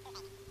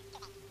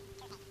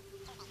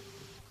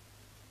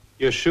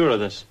 You're sure of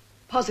this?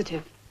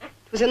 Positive.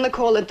 It was in the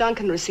call that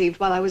Duncan received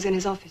while I was in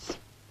his office.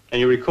 And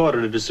you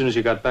recorded it as soon as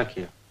you got back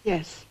here?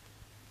 Yes.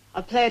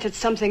 I'll play it at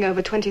something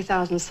over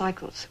 20,000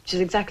 cycles, which is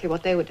exactly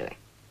what they were doing.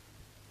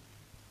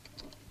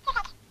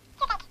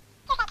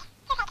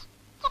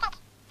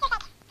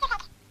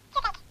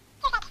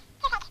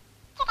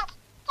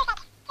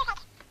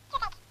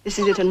 This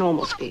is at a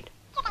normal speed.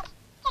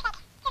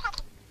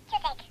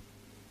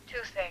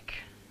 Too thick.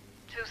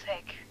 Too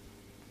thick.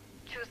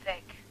 Too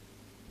thick.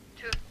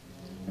 Too...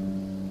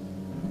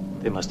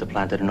 They must have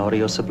planted an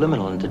audio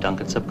subliminal into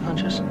Duncan's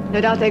subconscious.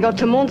 No doubt they got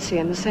to Monsey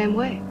in the same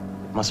way.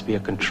 It must be a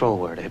control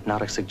word, a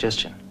hypnotic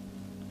suggestion.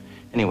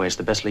 Anyway, it's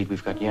the best lead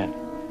we've got yet.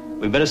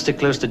 We better stick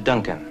close to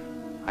Duncan.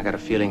 I got a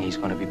feeling he's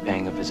going to be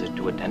paying a visit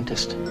to a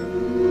dentist.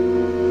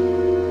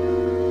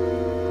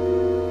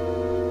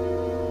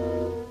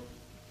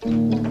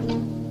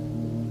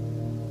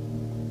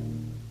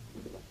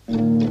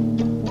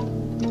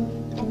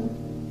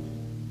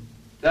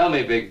 Tell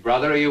me, big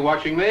brother, are you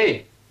watching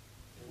me?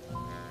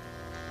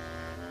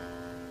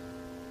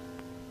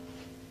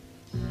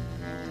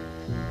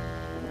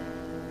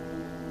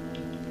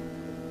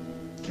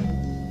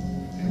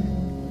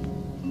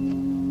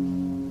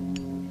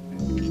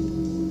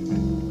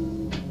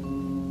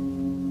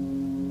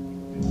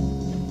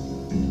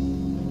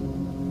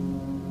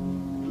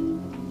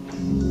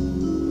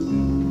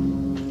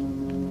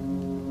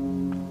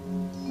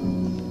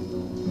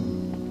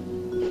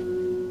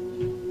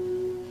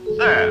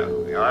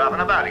 So, you're up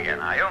and about again,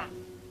 are you?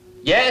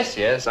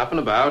 Yes, up and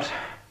about.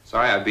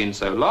 Sorry I've been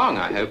so long.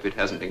 I hope it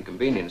hasn't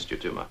inconvenienced you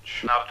too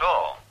much. Not at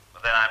all.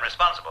 But then I'm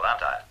responsible,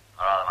 aren't I?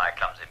 Or rather, my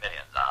clumsy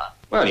millions are.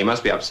 Well, you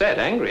must be upset,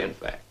 angry, in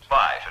fact.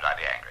 Why should I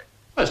be angry?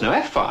 There's no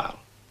F-file.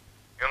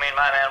 You mean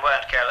my men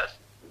weren't careless?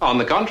 On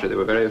the contrary, they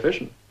were very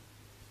efficient.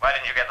 Why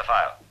didn't you get the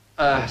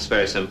file? It's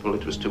very simple.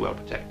 It was too well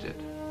protected.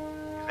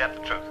 Is that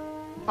the truth?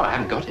 Well, I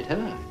haven't got it, have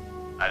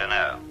I? I don't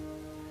know.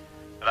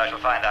 But I shall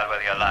find out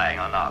whether you're lying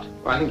or not.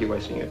 Well, I think you're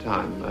wasting your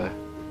time.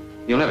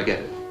 You'll never get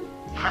it.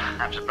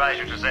 I'm surprised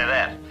you should say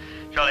that.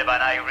 Surely by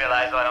now you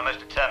realize that I'm a most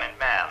determined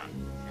man.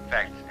 In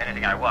fact,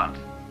 anything I want,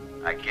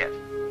 I get.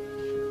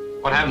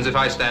 What happens if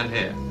I stand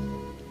here?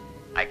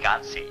 I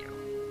can't see you.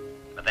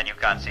 But then you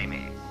can't see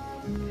me.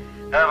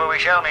 However, we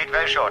shall meet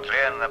very shortly,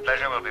 and the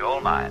pleasure will be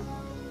all mine.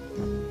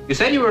 You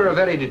said you were a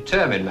very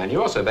determined man.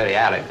 You're also very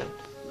arrogant.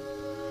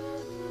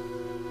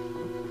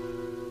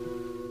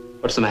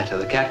 What's the matter?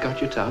 The cat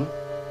got your tongue?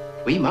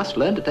 We must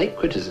learn to take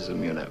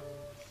criticism, you know.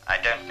 I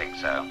don't think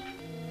so.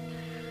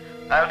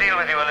 I'll deal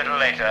with you a little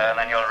later, and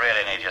then you'll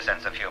really need your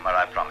sense of humor,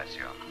 I promise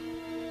you.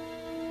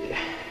 Yeah.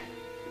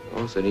 I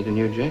also need a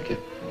new jacket.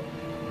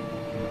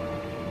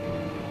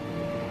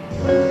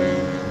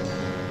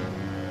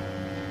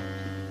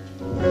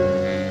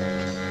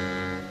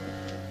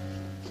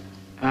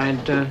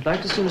 I'd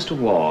like to see Mr.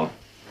 Wall.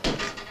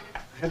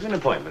 Have you an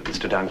appointment,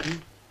 Mr.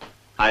 Duncan?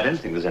 I don't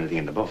think there's anything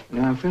in the book.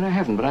 No, I'm afraid I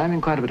haven't, but I'm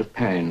in quite a bit of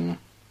pain.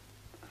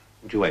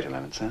 Would you wait a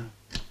moment, sir?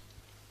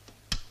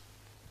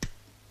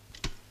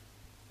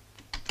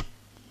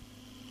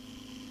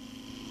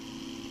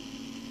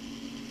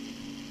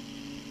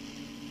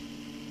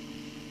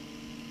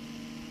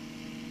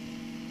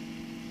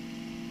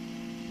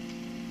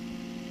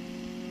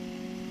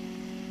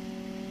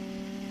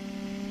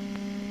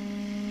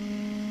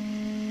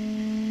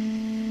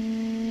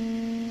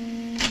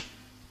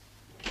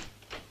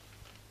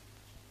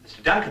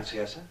 Mr. Duncan's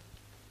here, sir.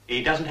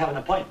 He doesn't have an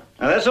appointment.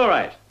 Now, that's all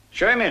right.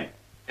 Show him in.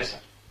 Yes, sir.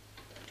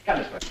 Come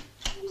this way.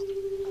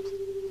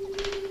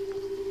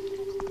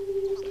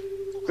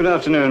 Good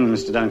afternoon,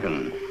 Mr.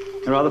 Duncan.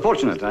 You're rather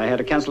fortunate. I had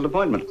a cancelled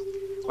appointment.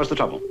 What's the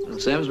trouble?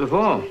 Same as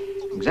before.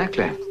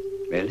 Exactly.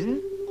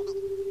 Really?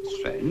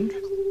 Strange.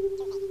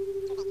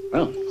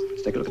 Well,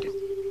 let's take a look at you.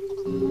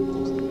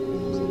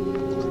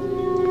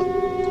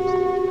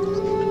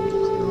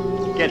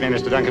 Get me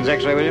Mr. Duncan's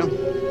x-ray, will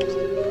you?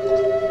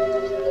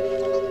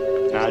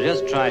 Now,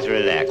 just try to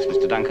relax,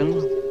 Mr. Duncan.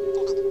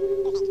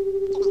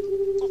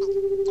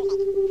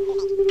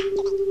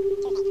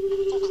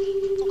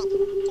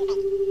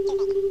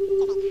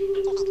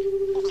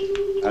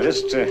 Now,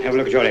 just have a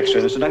look at your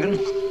x-ray, Mr. Duncan.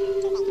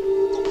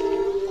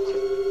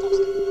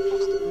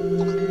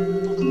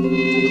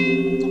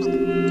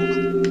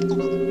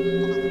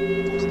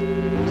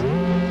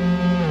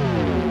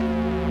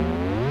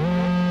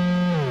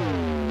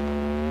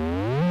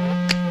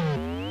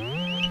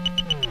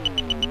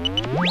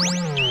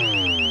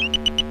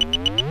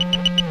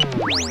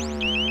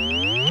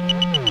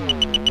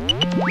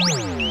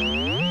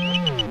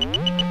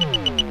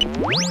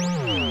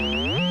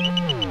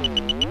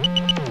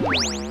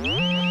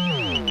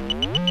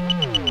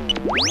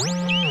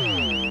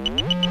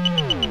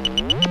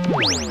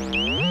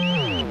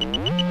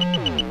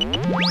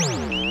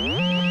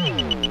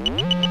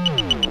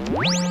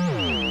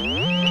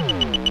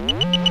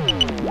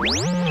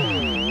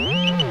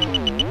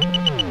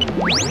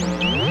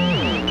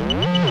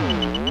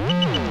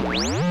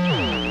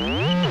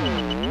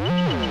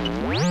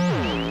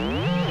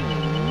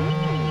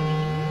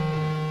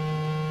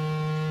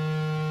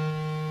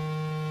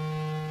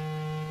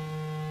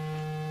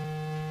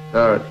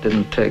 Barrett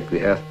didn't take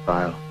the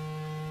F-file.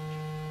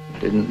 He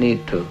didn't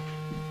need to.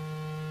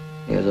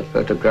 He has a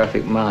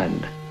photographic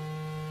mind.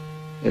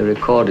 He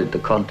recorded the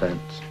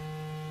contents,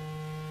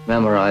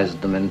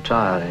 memorized them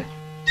entirely.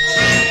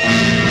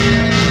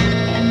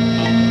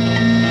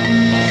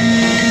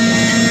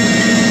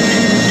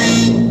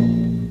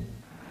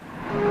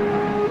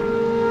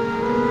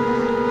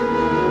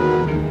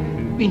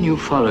 You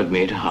followed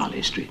me to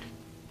Harley Street.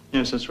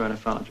 Yes, that's right. I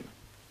followed you.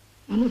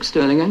 Well, look,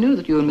 Sterling, I know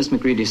that you and Miss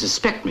Macready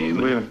suspect me,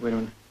 but... Wait a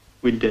minute.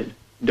 We did.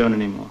 Don't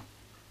anymore.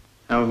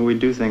 However, we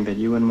do think that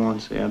you and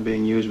Mauncey are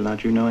being used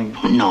without you knowing it.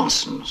 Oh,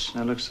 nonsense.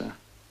 Now, look, sir.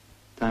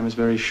 Time is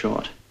very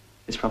short.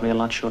 It's probably a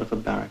lot shorter for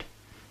Barrett.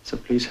 So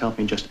please help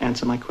me. Just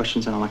answer my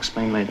questions and I'll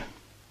explain later.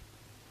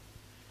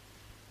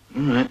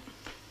 All right.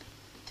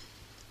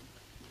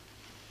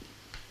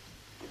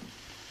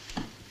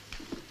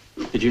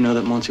 Did you know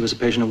that Mauncey was a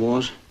patient of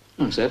War's?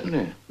 Oh,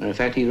 certainly. Matter of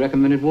fact, he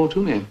recommended War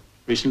to me.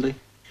 Recently?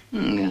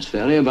 Yes,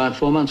 fairly. About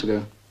 4 months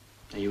ago.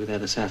 Now, you were there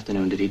this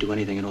afternoon. Did he do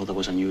anything at all that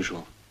was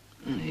unusual?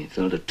 He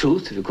filled a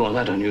tooth, if you call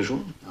that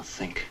unusual. Now,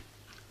 think.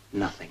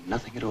 Nothing.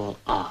 Nothing at all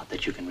odd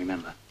that you can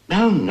remember.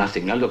 No,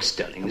 nothing. Now, look,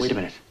 Sterling. Now, wait a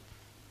minute.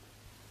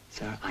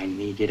 Sir, I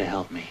need you to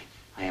help me.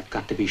 I have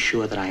got to be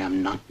sure that I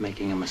am not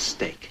making a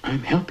mistake.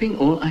 I'm helping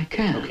all I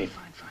can. Okay,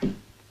 fine.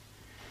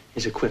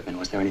 His equipment,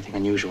 was there anything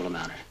unusual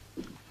about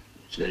it?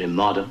 It's very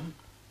modern.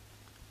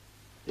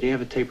 Did he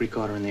have a tape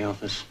recorder in the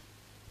office?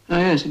 Oh,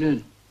 yes, he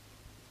did.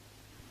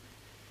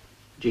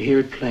 Did you hear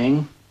it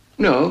playing?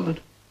 No, but...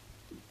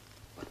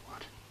 But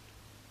what?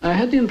 I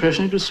had the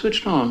impression it was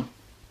switched on.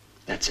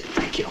 That's it,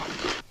 thank you.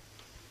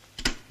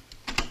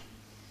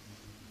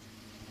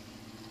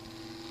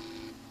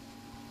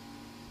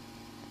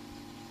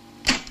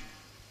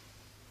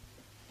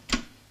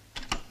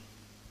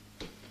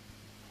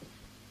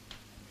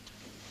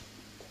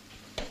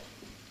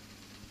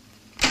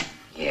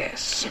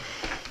 Yes.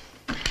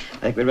 I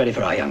think we're ready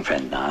for our young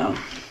friend now.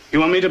 You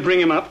want me to bring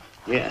him up?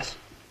 Yes.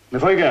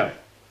 Before you go,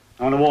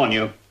 I want to warn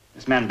you.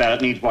 This man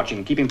Barrett needs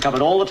watching. Keep him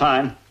covered all the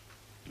time.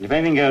 And if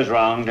anything goes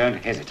wrong, don't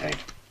hesitate.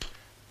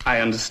 I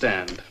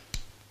understand.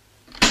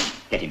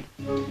 Get him.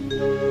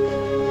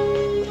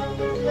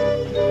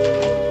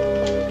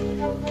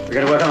 We're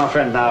going to work on our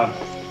friend now.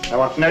 I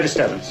want no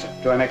disturbance.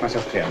 Do I make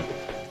myself clear?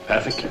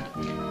 Perfectly.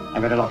 I'm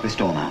going to lock this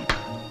door now.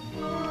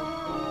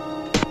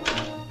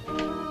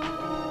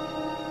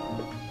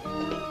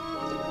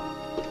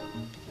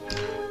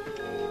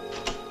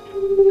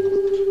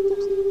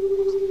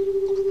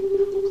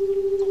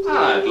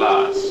 Ah, at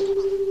last.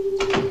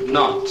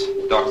 Not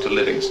Dr.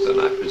 Livingston,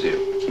 I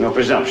presume. Your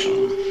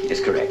presumption is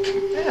correct.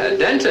 Yeah,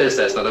 dentist,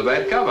 that's not a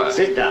bad cover.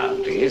 Sit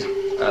down, please.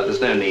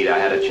 There's no need. I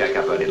had a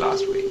checkup only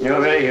last week.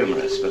 You're very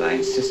humorous, but I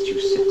insist you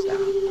sit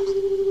down.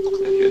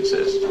 If you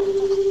insist.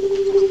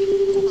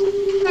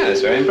 Yeah,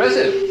 it's very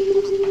impressive.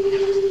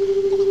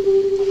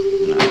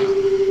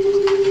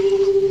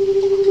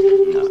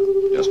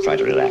 No, just try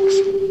to relax.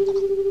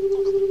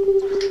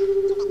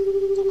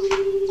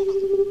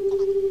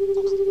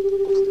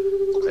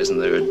 Isn't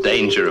there a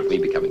danger of me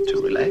becoming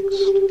too relaxed?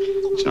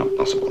 It's not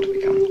possible to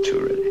become too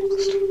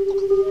relaxed.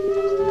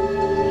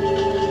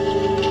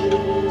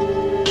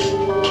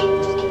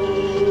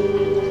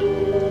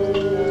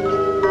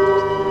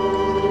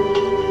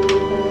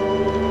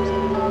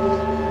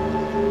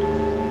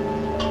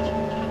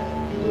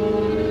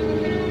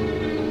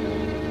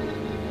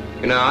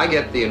 You know, I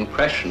get the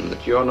impression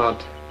that you're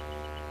not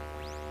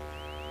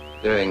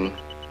doing...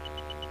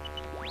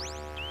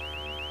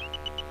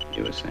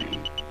 You were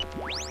saying?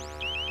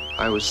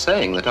 I was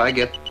saying that I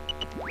get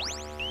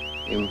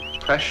the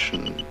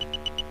impression...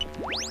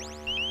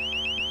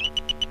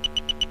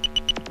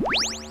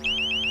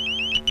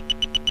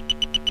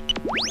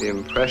 The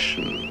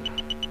impression...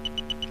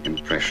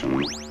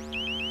 Impression?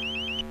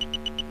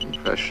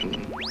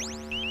 Impression...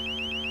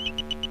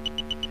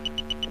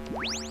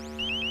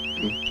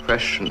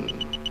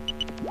 Impression...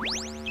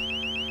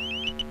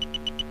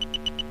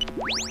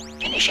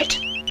 Finish it.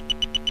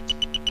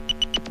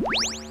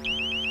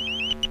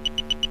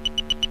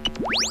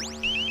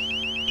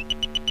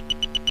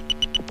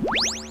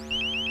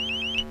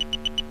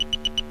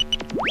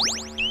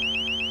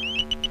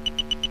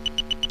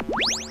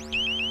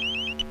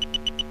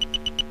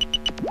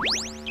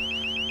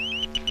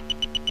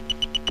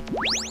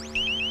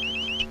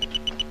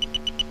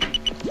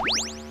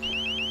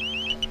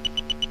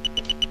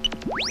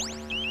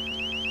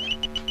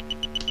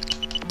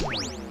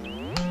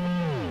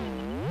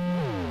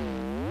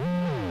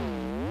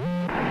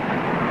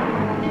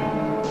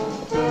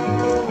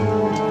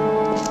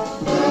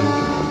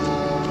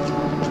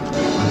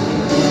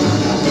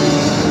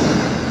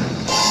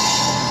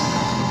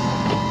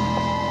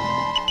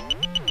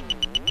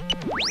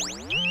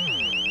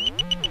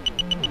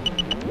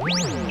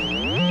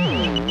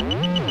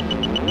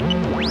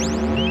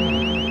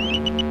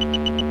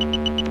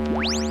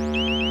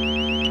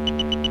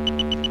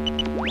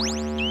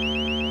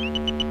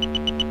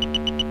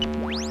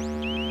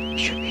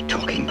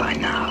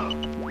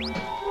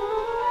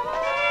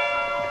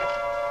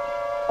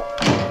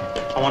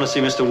 I want to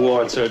see Mr.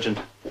 Ward, Surgeon.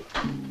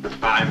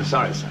 I'm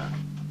sorry, sir.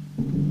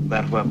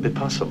 That won't be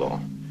possible.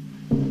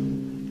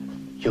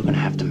 You're going to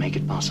have to make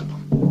it possible.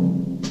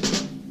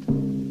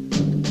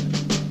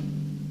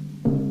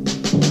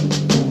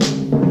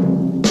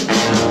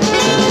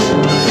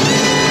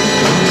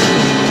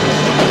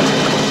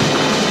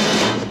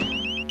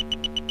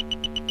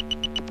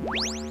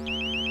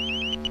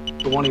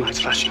 The warning light's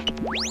flashing.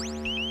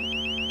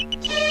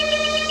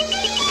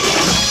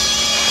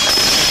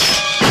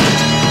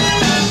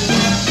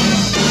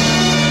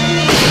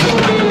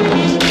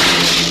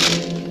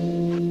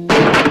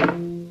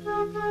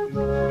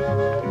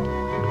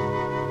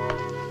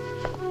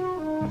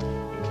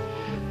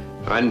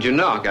 Why didn't you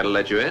knock? I'd have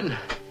let you in.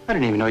 I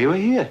didn't even know you were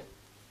here.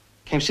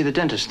 Came to see the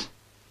dentist.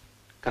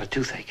 Got a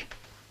toothache.